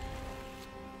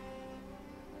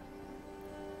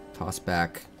 Toss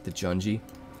back the Junji.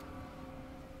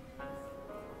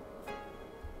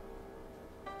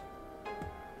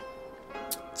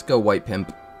 Let's go White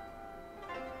Pimp.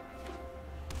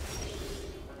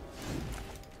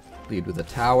 Lead with a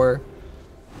tower.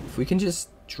 If we can just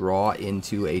draw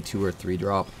into a 2 or 3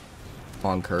 drop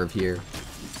on curve here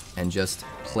and just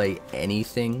play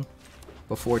anything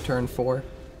before turn 4,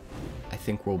 I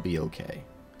think we'll be okay.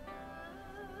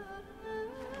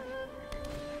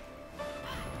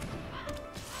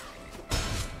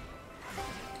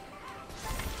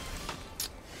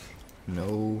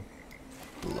 No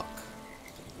luck.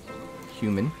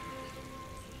 Human.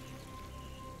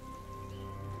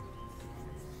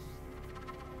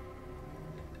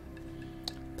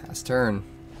 Pass turn.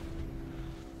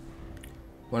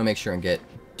 Want to make sure and get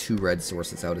 2 red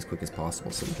sources out as quick as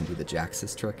possible so we can do the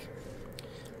Jaxis trick.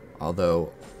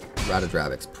 Although,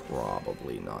 Ratadrabik's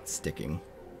probably not sticking.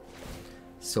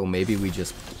 So maybe we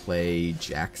just play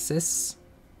Jaxis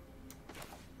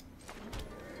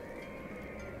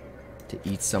to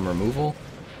eat some removal.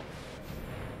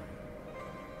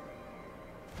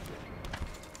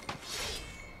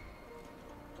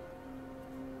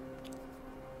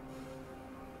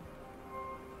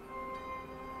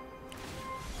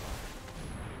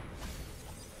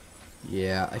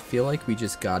 Yeah, I feel like we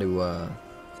just got to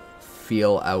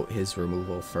feel out his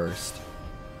removal first.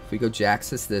 If we go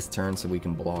Jaxis this turn so we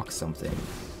can block something,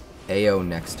 AO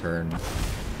next turn.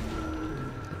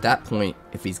 At that point,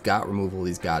 if he's got removal,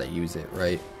 he's got to use it,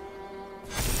 right?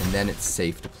 And then it's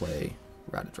safe to play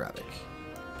Ratadrabik.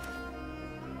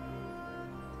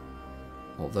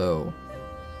 Although,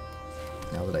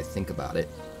 now that I think about it,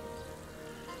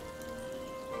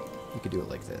 we could do it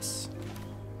like this.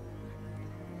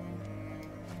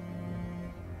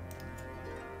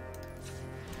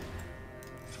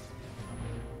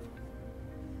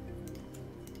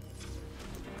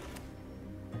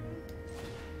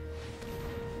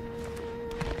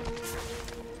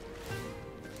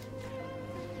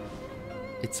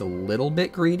 It's a little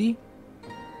bit greedy.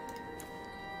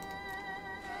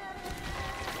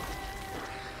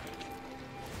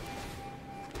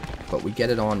 But we get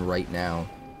it on right now.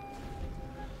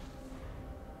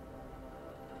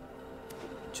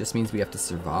 Just means we have to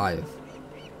survive.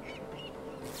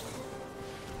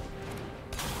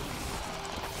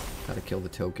 Gotta kill the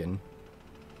token.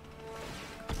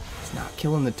 It's not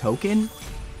killing the token?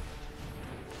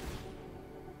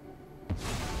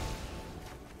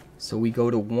 So we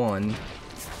go to 1.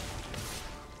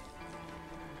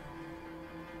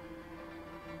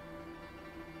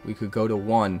 We could go to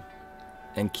 1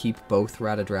 and keep both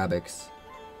Ratadrabiks.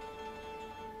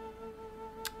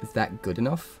 Is that good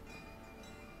enough?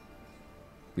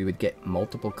 We would get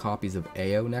multiple copies of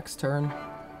AO next turn.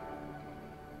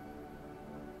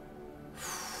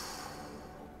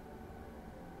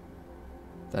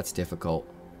 That's difficult.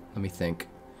 Let me think.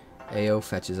 AO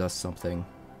fetches us something.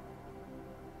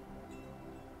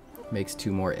 Makes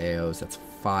 2 more AOs. That's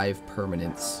 5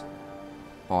 permanents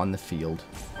on the field.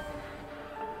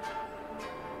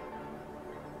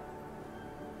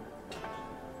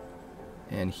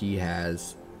 And he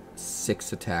has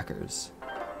 6 attackers,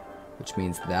 which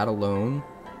means that alone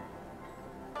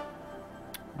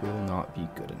will not be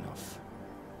good enough.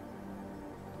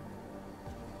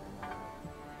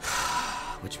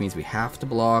 Which means we have to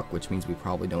block, which means we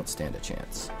probably don't stand a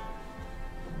chance.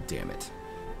 Damn it.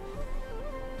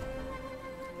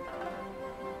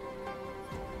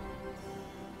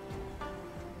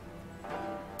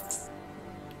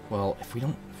 Well, if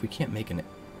we can't make an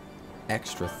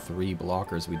extra 3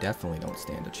 blockers, we definitely don't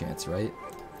stand a chance, right?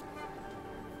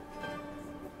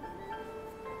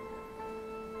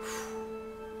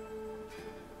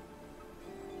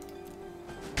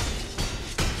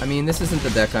 I mean, this isn't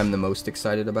the deck I'm the most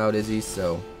excited about, Izzy,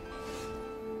 so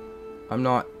I'm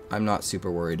not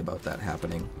super worried about that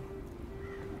happening.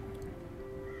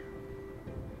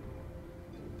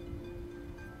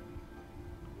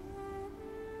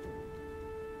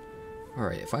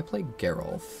 Alright, if I play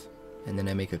Geralf, and then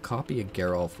I make a copy of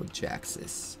Geralf with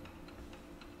Jaxis,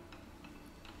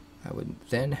 I would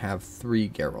then have 3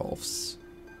 Geralfs.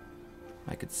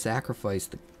 I could sacrifice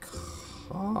the...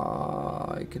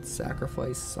 I could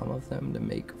sacrifice some of them to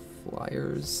make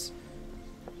flyers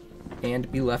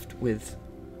and be left with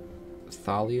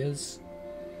Thalias.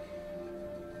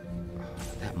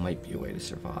 That might be a way to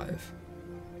survive.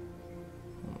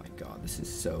 Oh my god, this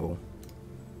is so...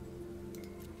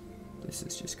 This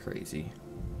is just crazy.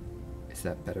 Is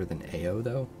that better than AO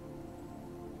though?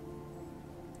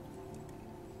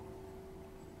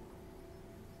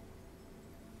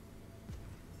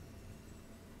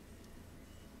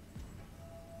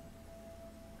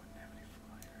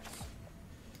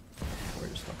 We're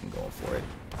just fucking going for it.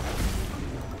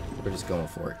 We're just going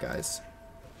for it, guys.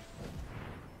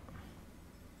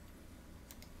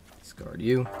 Discard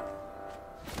you.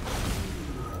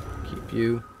 Keep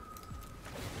you.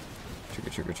 Trigger,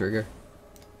 trigger, trigger.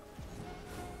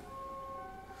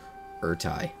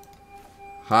 Ertai.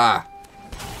 Ha!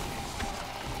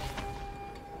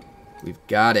 We've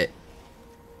got it.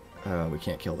 We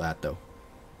can't kill that, though.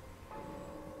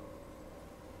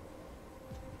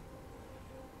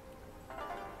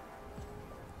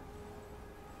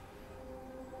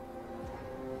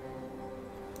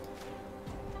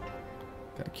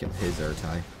 Gotta kill his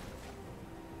Ertai.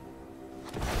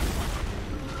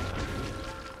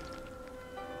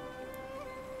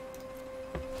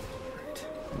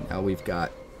 Now we've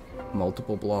got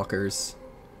multiple blockers.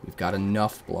 We've got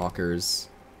enough blockers.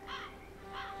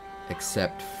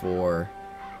 Except for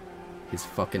his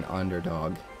fucking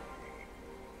underdog.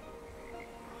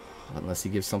 Unless he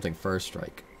gives something first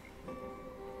strike.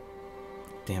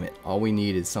 Damn it. All we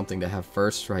need is something to have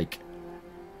first strike.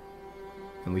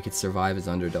 And we could survive as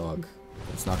underdog.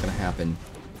 It's not gonna happen.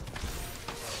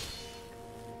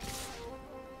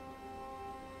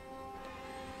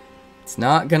 It's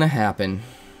not gonna happen.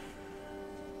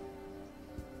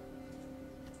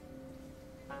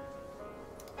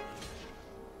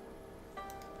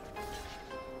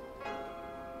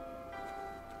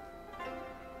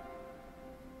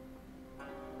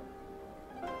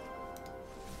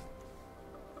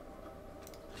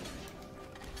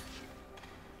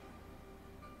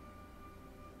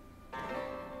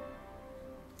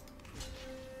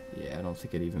 Yeah, I don't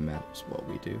think it even matters what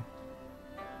we do.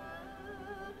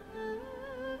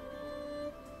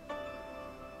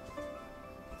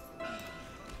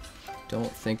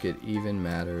 Don't think it even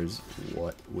matters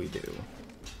what we do.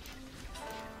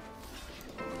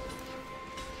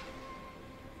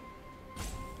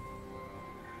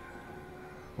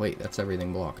 Wait, that's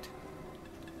everything blocked.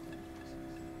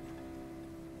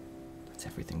 That's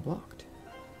everything blocked.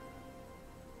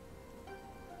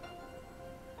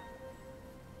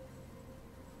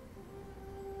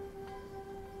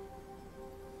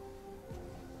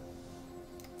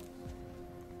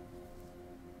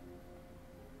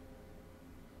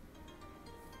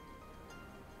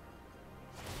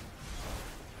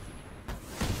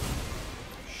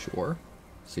 Sure.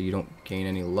 So you don't gain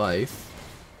any life.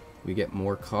 We get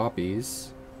more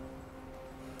copies.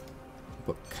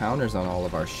 Put counters on all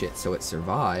of our shit so it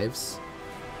survives.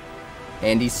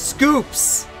 And he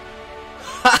scoops!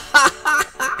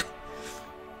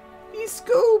 He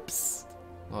scoops!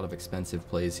 A lot of expensive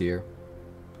plays here.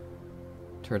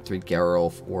 Turn 3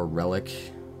 Geralf or Relic.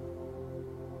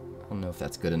 I don't know if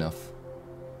that's good enough.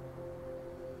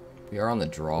 We are on the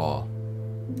draw.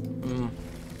 We'll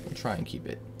try and keep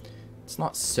it. It's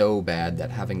not so bad that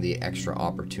having the extra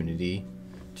opportunity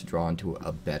to draw into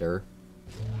a better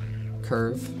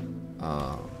curve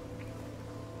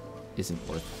isn't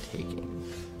worth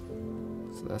taking.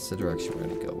 So that's the direction we're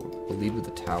going to go. We'll lead with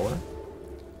the tower.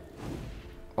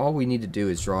 All we need to do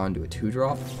is draw into a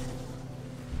 2-drop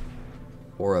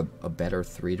or a better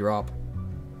 3-drop.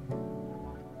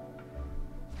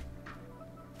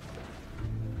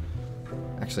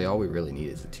 Actually, all we really need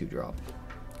is a 2-drop.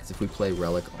 Because if we play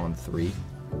Relic on 3...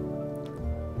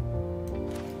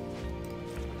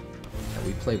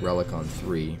 we play Relic on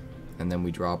 3, and then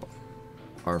we drop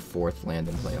our 4th land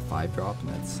and play a 5-drop, and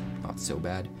that's not so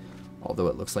bad. Although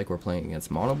it looks like we're playing against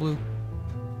Mono Blue.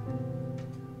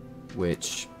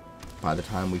 Which, by the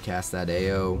time we cast that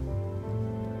AO...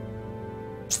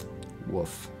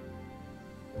 woof.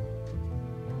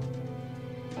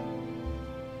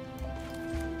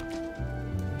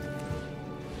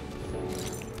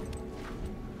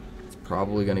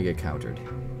 probably gonna get countered.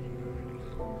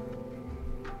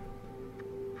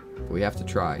 But we have to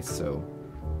try, so...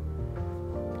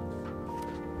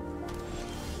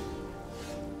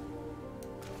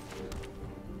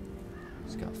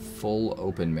 He's got full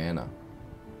open mana.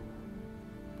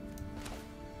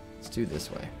 Let's do it this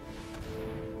way.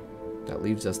 That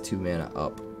leaves us 2 mana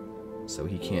up, so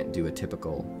he can't do a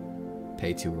typical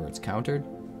pay 2 where it's countered.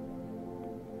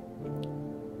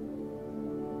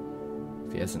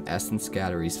 If he has an Essence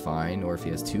Scatter, he's fine, or if he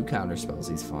has 2 counter spells,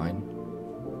 he's fine.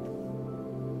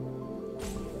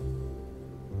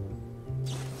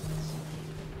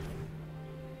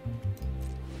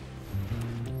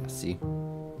 See?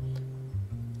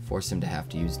 Force him to have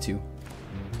to use 2.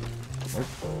 Nope.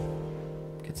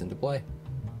 Gets into play.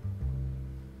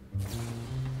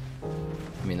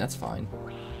 I mean, that's fine.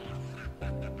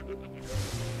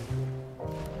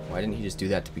 Why didn't he just do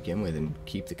that to begin with and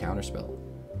keep the counterspell?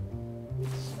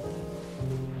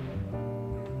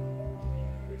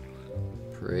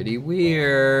 Pretty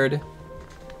weird.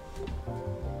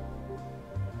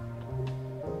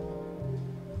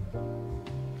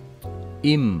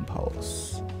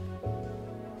 Impulse.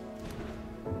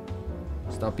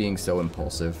 Stop being so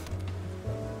impulsive.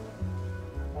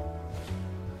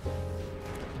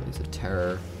 Plays a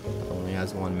terror. Only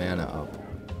has 1 mana up.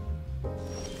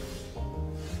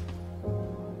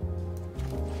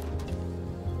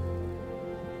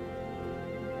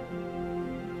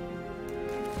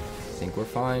 Think we're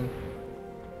fine.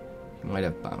 He might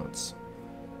have bounce.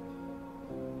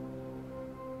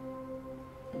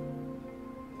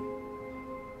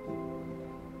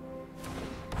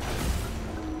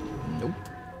 Nope.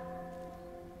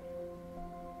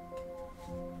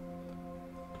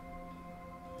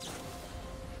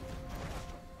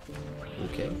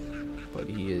 Okay. But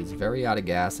he is very out of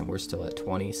gas and we're still at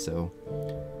 20, so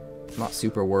I'm not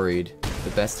super worried.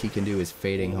 The best he can do is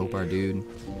Fading Hope our dude.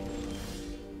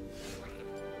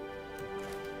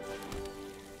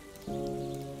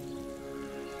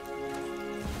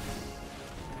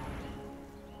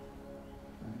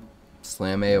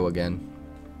 Slam AO again.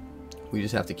 We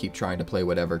just have to keep trying to play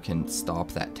whatever can stop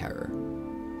that terror.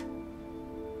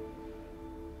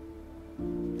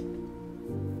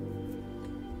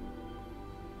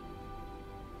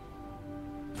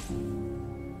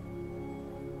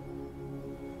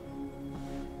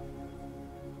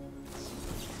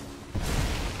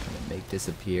 Make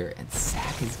disappear and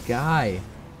sack his guy.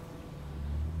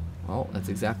 Well, that's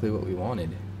exactly what we wanted.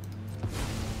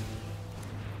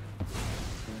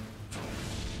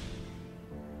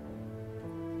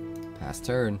 Last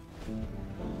turn.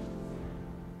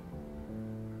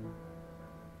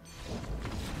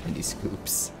 And he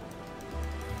scoops.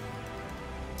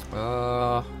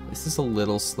 This is a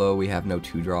little slow. We have no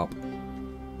 2-drop,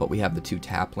 but we have the 2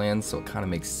 tap lands, so it kind of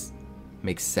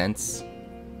makes sense.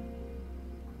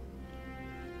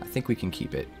 I think we can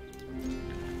keep it.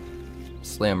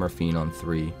 Slam Raffine on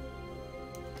 3.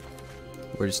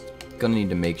 We're just gonna need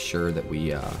to make sure that we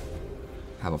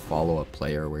have a follow-up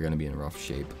player. We're gonna be in rough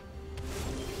shape.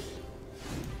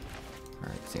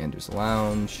 Alright, Xander's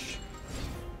Lounge.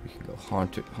 We can go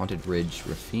Haunted Ridge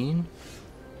Raffine.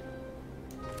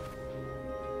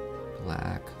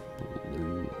 Black,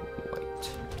 blue, white.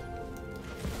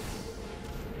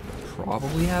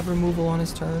 Probably have removal on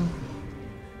his turn.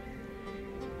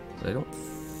 But I don't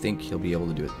think he'll be able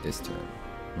to do it this turn.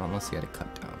 Not unless he had a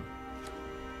cut down.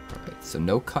 Alright, so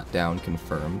no cut down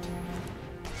confirmed.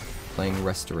 Playing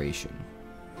Restoration.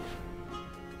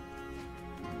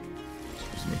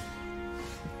 Excuse me.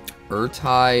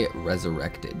 Ertai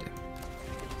Resurrected.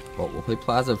 Well, we'll play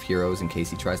Plaza of Heroes in case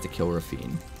he tries to kill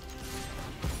Raffine.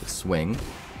 We'll swing.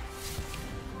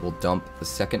 We'll dump the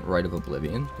second Rite of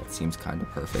Oblivion. That seems kind of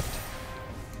perfect.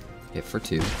 Hit for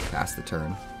 2. Pass the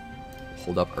turn.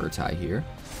 Hold up Ertai here.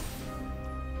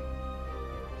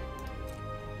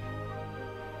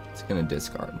 It's gonna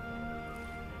discard.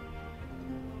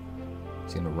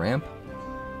 He's gonna ramp.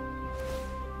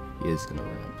 He is gonna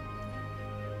ramp.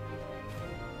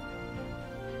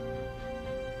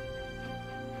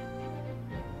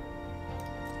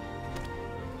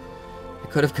 I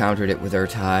could have countered it with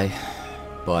Ertai,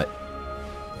 but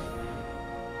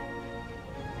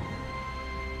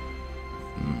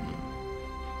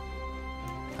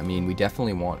I mean, we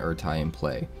definitely want Ertai in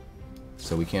play,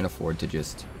 so we can't afford to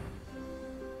just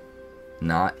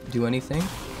not do anything.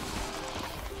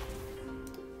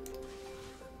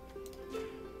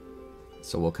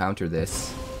 So we'll counter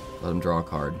this, let him draw a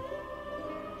card.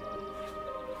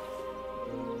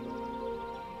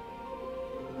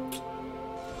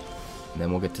 And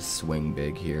then we'll get to swing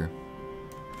big here.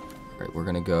 Alright, we're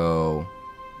gonna go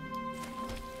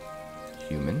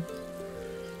human.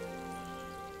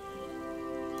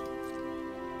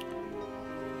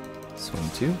 Swing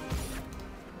 2.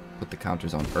 Put the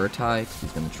counters on Ertai, because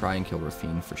he's going to try and kill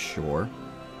Raffine for sure.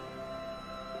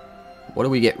 What do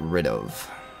we get rid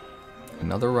of?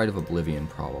 Another Rite of Oblivion,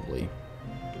 probably.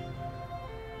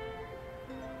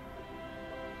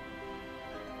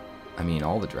 I mean,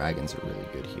 all the dragons are really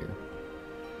good here.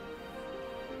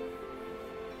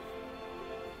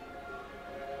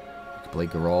 We can play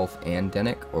Geralf and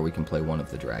Dennick, or we can play one of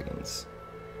the dragons.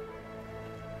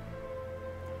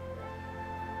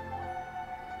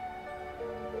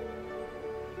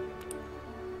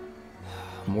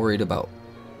 I'm worried about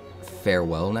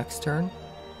Farewell next turn.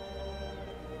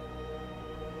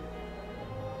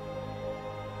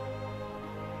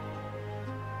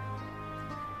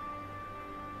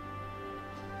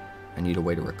 I need a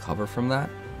way to recover from that.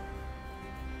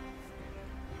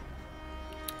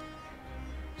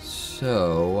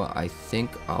 So, I think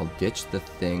I'll ditch the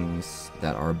things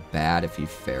that are bad if he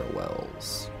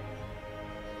farewells.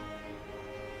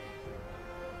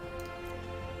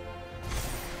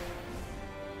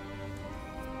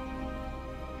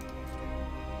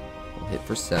 We'll hit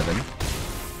for 7.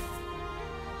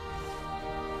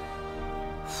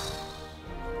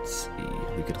 Let's see.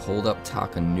 We could hold up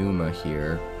Takanuma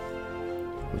here,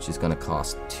 which is going to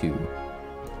cost 2.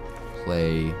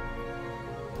 Play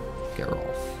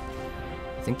Geralf.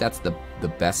 I think that's the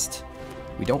best.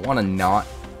 We don't want to not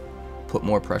put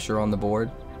more pressure on the board.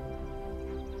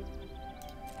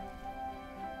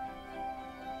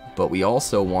 But we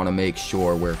also want to make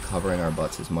sure we're covering our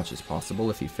butts as much as possible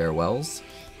if he farewells.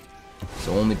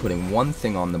 So only putting one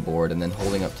thing on the board and then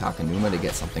holding up Takanuma to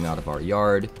get something out of our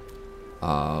yard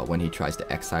when he tries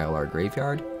to exile our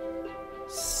graveyard.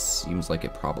 Seems like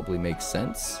it probably makes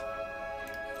sense.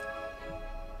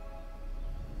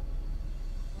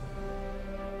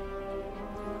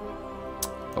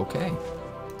 Okay.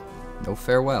 No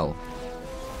farewell.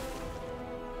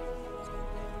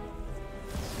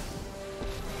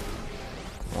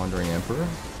 Wandering Emperor.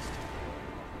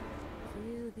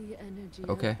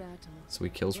 Okay. So he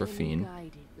kills Raffine.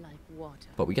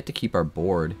 But we get to keep our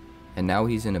board. And now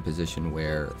he's in a position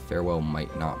where farewell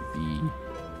might not be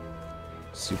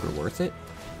super worth it.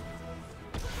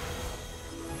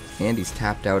 And he's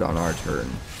tapped out on our turn,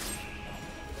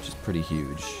 which is pretty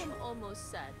huge. I'm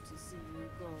almost sad to see you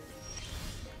go.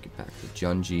 Get back to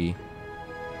Junji.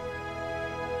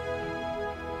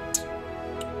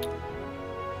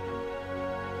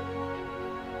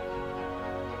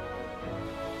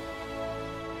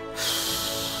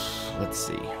 Let's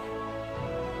see.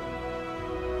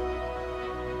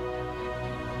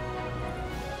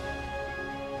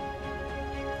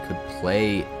 Could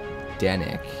play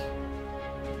Dennick.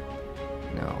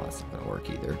 No, that's not going to work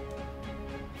either.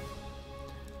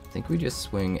 I think we just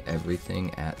swing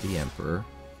everything at the Emperor.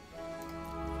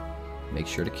 Make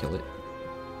sure to kill it.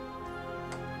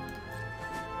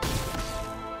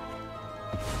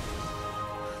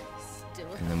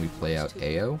 And then we play out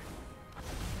AO.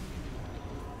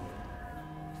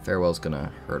 Farewell's going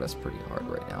to hurt us pretty hard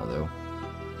right now, though.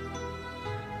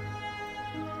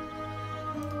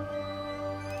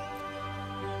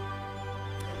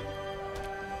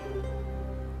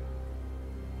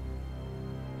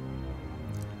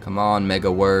 Come on,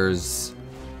 Mega Wurs.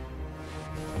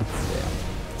 Yeah,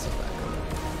 it's back up.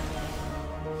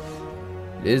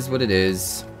 It is what it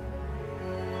is.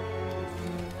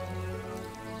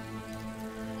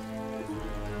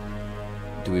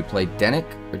 Do we play Dennick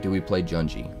or do we play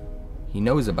Junji? He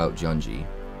knows about Junji.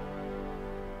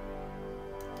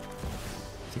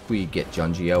 I think we get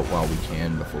Junji out while we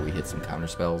can before we hit some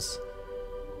counterspells.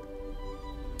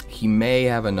 He may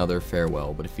have another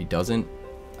farewell, but if he doesn't,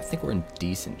 I think we're in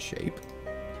decent shape.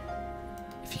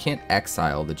 If you can't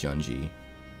exile the Junji,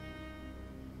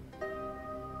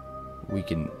 we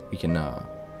can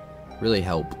really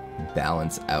help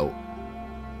balance out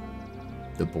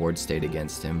the board state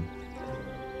against him.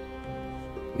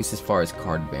 At least as far as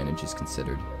card advantage is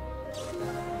considered.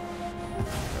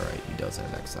 Alright, he does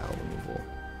have exile removal.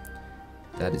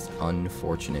 That is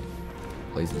unfortunate.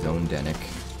 Plays his own Dennick.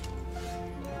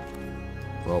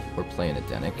 Well, we're playing a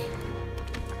Dennick.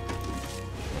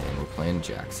 And we're playing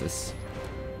Jaxis.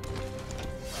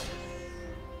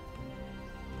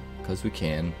 Because we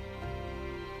can.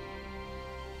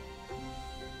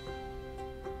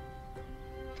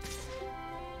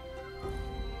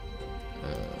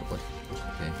 What?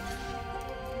 Okay.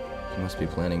 He must be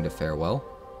planning to farewell.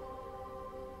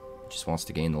 Just wants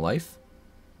to gain the life.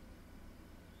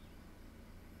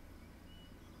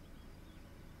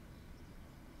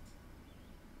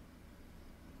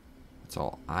 That's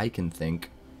all I can think.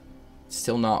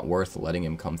 Still not worth letting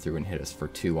him come through and hit us for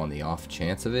 2 on the off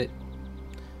chance of it.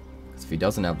 Because if he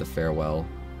doesn't have the Farewell,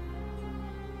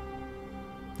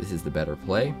 this is the better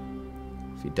play.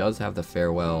 If he does have the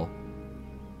Farewell,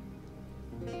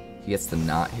 he gets to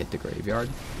not hit the graveyard.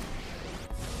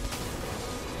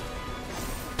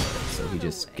 So he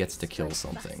just gets to kill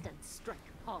something.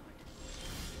 I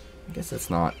guess that's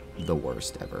not the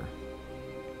worst ever,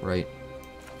 right?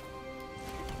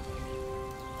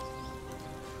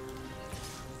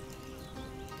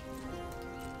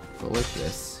 Go like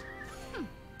this.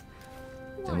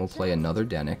 Then we'll play another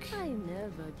Denic.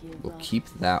 We'll keep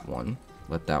that one,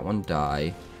 let that one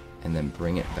die, and then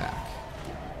bring it back.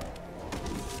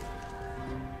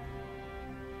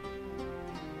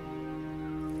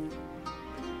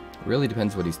 Really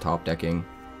depends what he's top decking.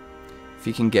 If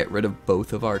he can get rid of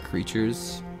both of our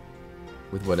creatures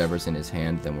with whatever's in his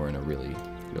hand, then we're in a really,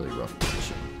 really rough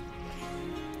position.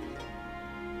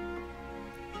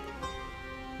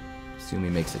 Assume he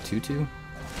makes a 2/2.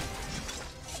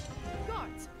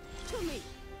 Guards, to me.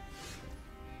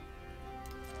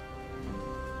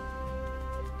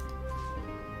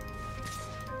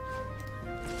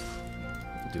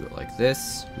 We'll do it like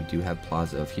this. We do have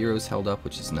Plaza of Heroes held up,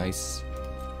 which is nice.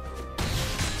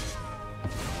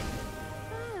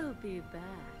 I'll be back.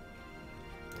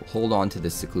 We'll hold on to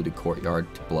this Secluded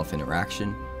Courtyard to bluff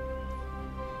interaction.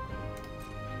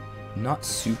 Not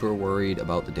super worried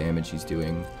about the damage he's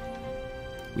doing.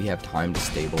 We have time to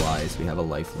stabilize. We have a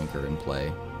lifelinker in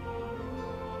play.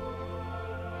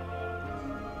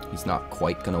 He's not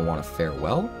quite going to want a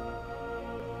Farewell.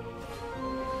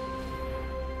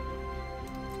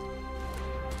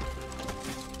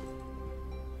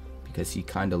 Because he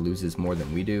kind of loses more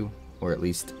than we do. Or at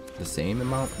least the same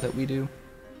amount that we do.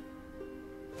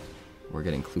 We're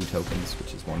getting clue tokens,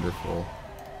 which is wonderful.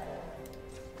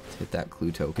 Let's hit that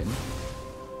clue token.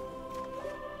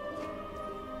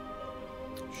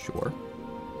 Sure.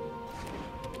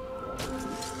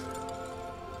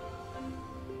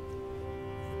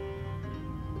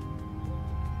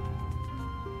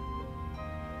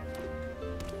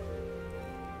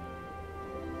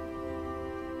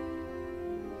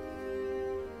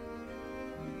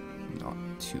 Not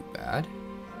too bad.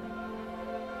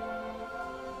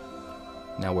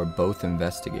 Now we're both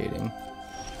investigating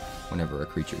whenever a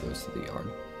creature goes to the yard.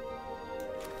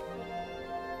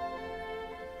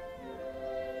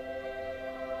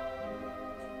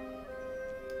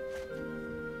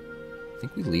 I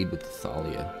think we lead with the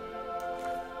Thalia.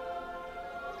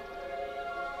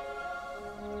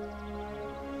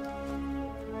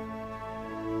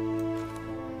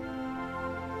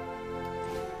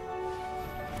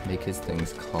 Make his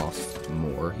things cost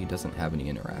more. He doesn't have any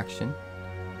interaction,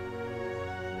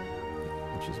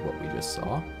 which is what we just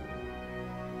saw.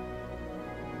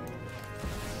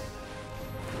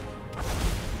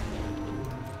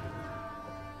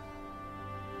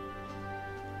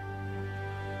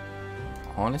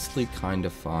 Honestly, kind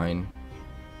of fine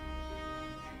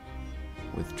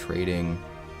with trading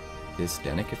this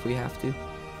Denic if we have to.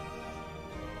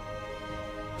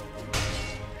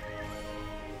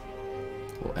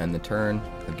 We'll end the turn.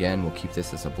 Again, we'll keep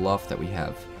this as a bluff that we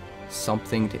have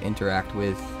something to interact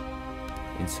with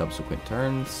in subsequent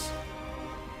turns.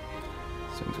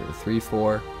 Swings are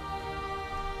 3/4.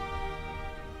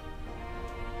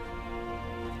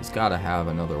 He's got to have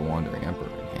another Wandering Emperor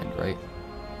in hand, right?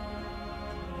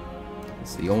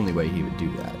 It's the only way he would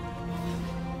do that.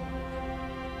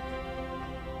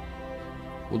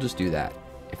 We'll just do that.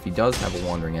 If he does have a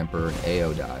Wandering Emperor and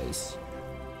AO dies,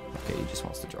 okay, he just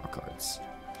wants to draw cards.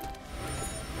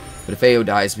 But if AO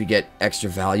dies, we get extra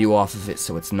value off of it,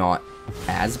 so it's not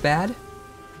as bad.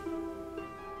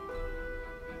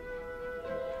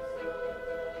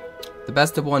 The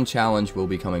best of one challenge will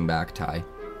be coming back, Ty.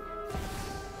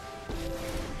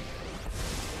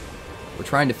 We're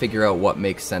trying to figure out what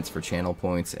makes sense for channel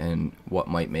points and what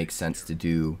might make sense to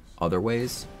do other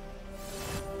ways.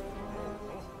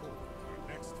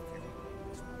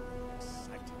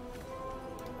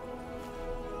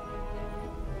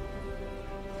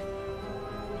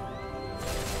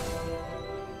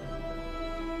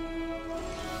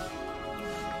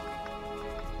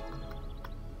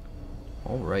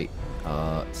 All right,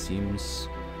 seems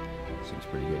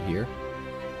pretty good here.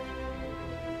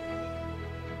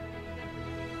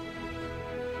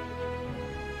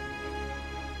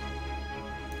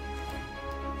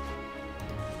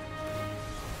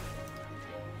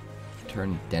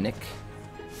 Turn Denic.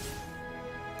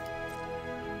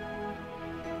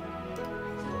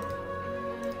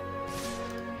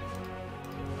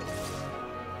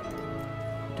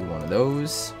 Do one of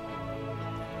those.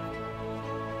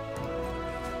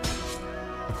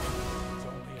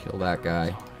 Kill that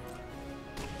guy.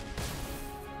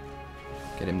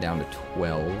 Get him down to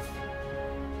 12.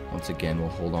 Once again, we'll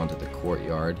hold on to the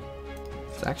courtyard.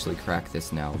 Let's actually crack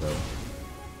this now, though.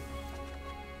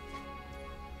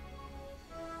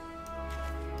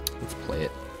 Let's play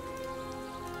it.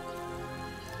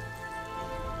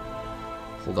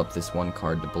 Hold up this one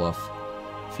card to bluff.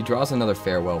 If he draws another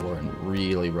Farewell, we're in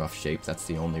really rough shape. That's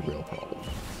the only real problem.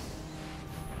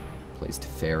 Plays to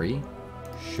Fairy.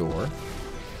 Sure.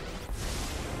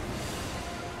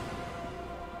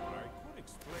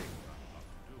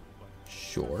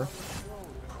 Sure.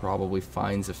 Probably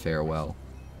finds a Farewell.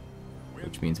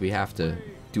 Which means we have to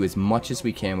do as much as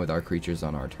we can with our creatures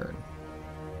on our turn.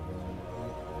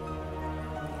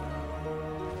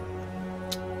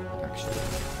 Actually.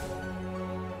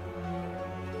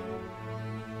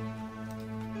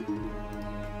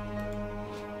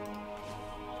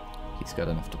 He's got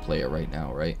enough to play it right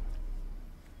now, right?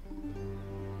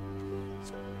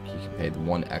 He can pay the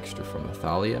 1 extra from the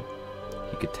Thalia.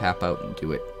 He could tap out and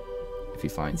do it if he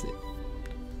finds it.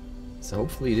 So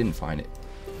hopefully he didn't find it.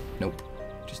 Nope.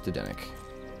 Just a Denic.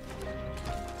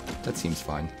 That seems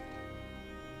fine.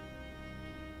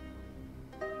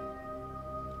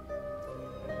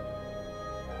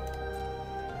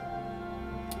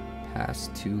 Pass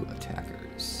 2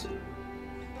 attackers.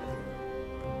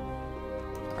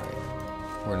 Alright.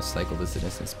 We're going to cycle this at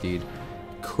instant speed.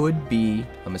 Could be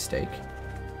a mistake.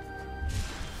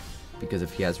 Because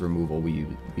if he has removal, we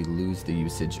lose the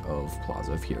usage of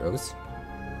Plaza of Heroes.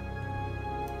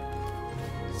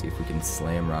 See if we can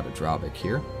slam Ratadrabik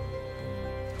here.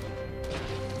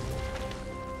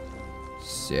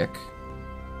 Sick.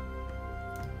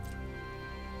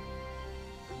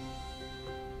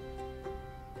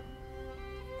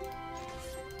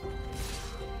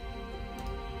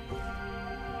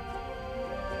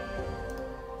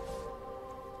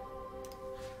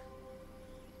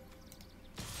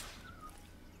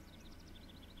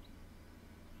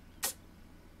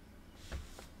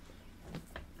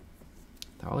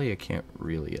 Thalia can't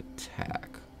really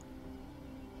attack.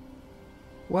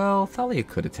 Well, Thalia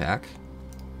could attack.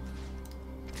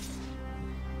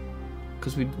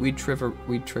 Because we'd trigger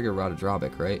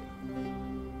Ratadrabik, right?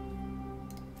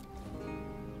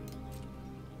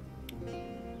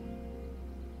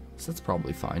 So that's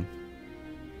probably fine.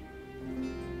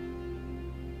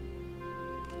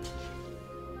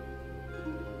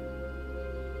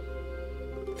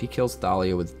 If he kills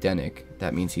Thalia with Denic,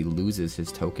 that means he loses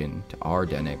his token to our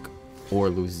Denic, or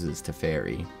loses to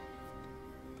Fairy.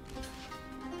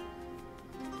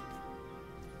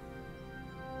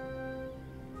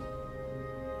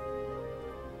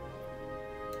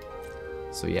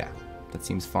 So yeah, that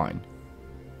seems fine.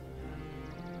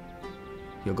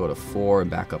 He'll go to 4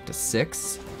 and back up to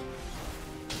 6.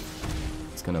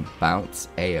 It's gonna bounce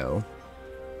AO.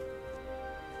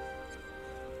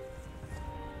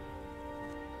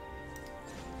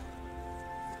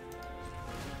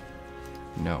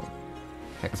 No.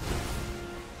 Hexproof.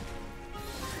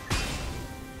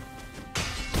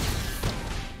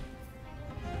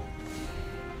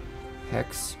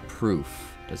 Hexproof.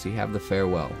 Does he have the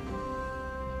Farewell?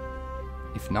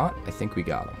 If not, I think we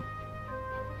got him.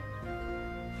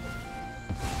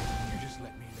 You just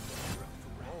let me know you're up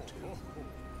for round 2.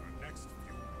 The next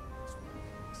few rounds will be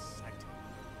exciting.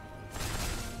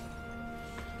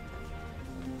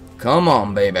 Come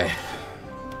on, baby.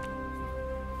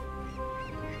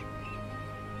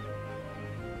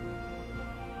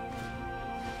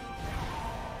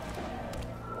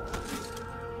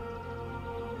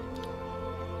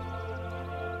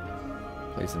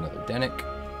 Place another Denic.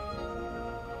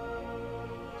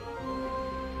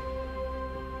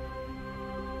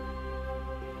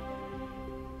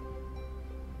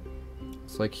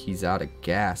 Looks like he's out of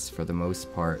gas for the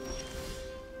most part.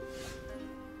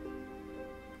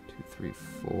 2, 3,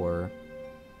 4.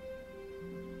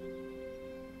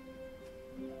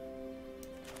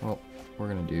 Well, we're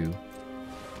gonna do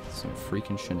some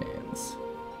freaking shenanigans.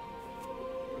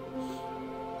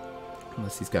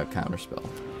 Unless he's got counterspell.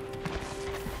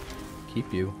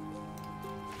 Keep you.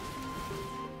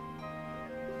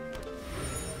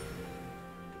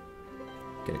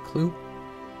 Get a clue.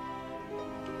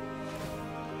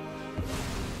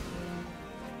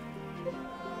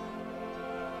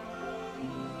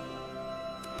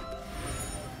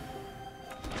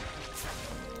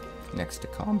 Next to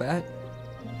combat.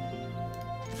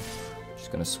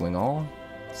 Just gonna swing all,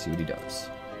 see what he does.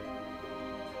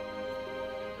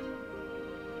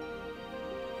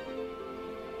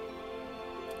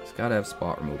 He's gotta have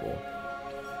spot removal.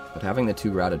 But having the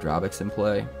 2 Ratadrabiks in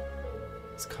play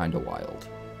is kinda wild.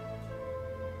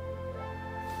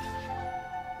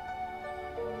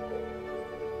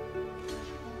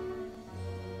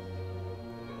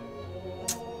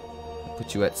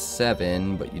 Put you at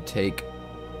 7, but you take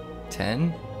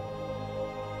 10?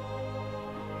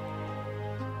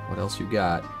 What else you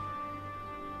got?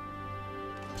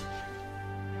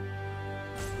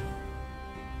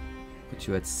 Put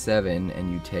you at 7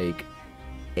 and you take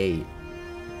 8.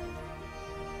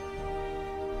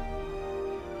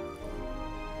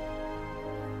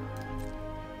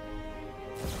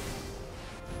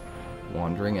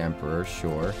 Wandering Emperor,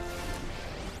 sure.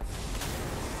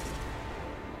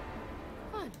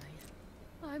 Finally,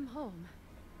 I'm home.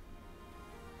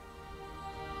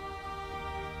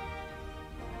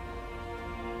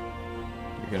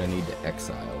 You're gonna need to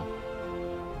exile.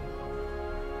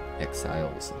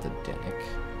 Exiles the Denic.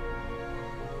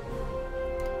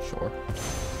 Sure.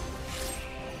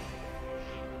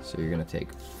 So you're gonna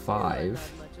take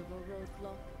 5. Not much of a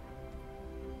roadblock.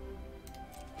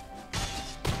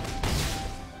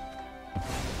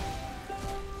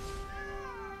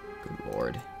 Good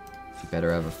lord. You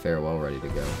better have a farewell ready to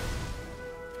go.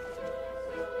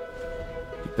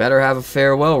 You better have a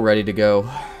farewell ready to go.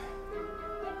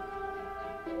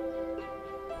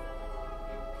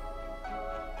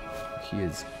 He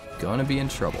is gonna be in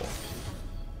trouble.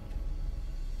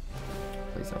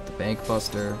 Plays out the Bank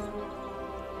Buster.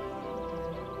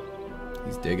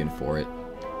 He's digging for it.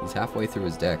 He's halfway through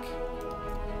his deck.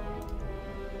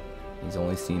 He's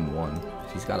only seen one.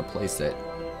 If he's got a playset,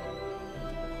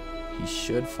 he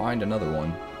should find another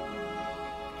one.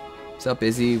 What's up,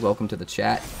 Izzy? Welcome to the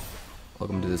chat.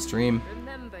 Welcome to the stream.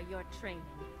 Remember your training.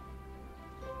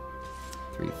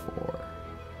 3, 4.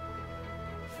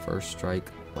 First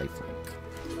strike, lifelink.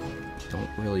 Don't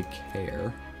really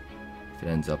care if it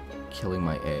ends up killing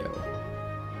my AO.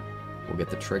 We'll get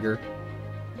the trigger.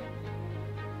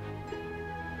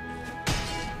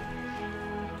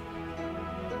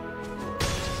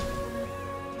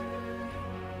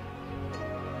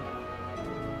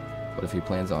 But if he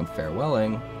plans on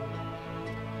farewelling,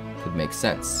 it could make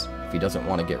sense. If he doesn't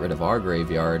want to get rid of our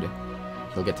graveyard,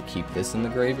 he'll get to keep this in the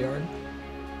graveyard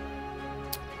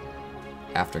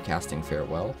after casting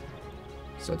farewell.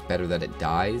 So it's better that it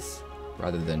dies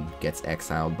rather than gets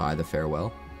exiled by the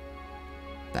farewell.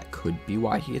 That could be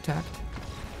why he attacked.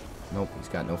 Nope, he's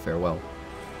got no farewell.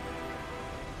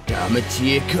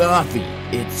 Cometeer coffee.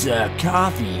 It's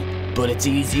coffee, but it's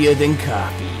easier than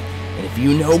coffee. And if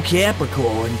you know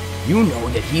Capricorn, you know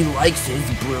that he likes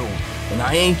his brew. And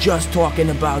I ain't just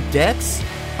talking about decks,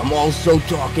 I'm also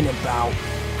talking about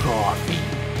coffee.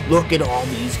 Look at all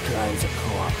these kinds of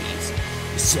coffees.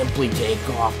 You simply take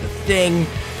off the thing,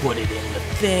 put it in the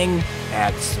thing,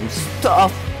 add some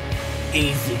stuff.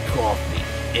 Easy coffee.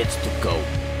 It's the GOAT.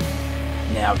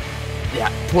 Now,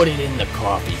 put it in the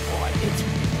coffee pot. It's,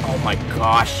 oh my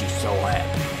gosh, she's so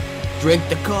happy. Drink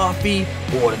the coffee,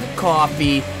 order the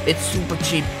coffee. It's super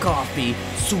cheap coffee,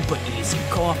 super easy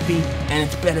coffee, and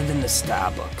it's better than the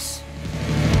Starbucks.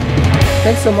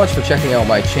 Thanks so much for checking out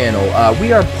my channel.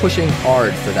 We are pushing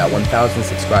hard for that 1,000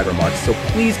 subscriber mark, so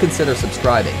please consider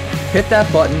subscribing. Hit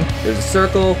that button. There's a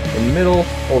circle in the middle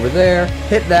over there.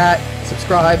 Hit that,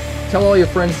 subscribe, tell all your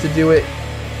friends to do it.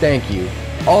 Thank you.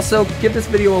 Also, give this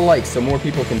video a like so more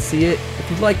people can see it. If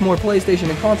you'd like more PlayStation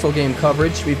and console game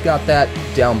coverage, we've got that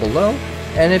down below.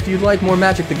 And if you'd like more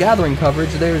Magic the Gathering coverage,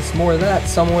 there's more of that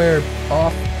somewhere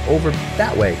off over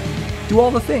that way. Do all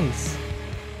the things.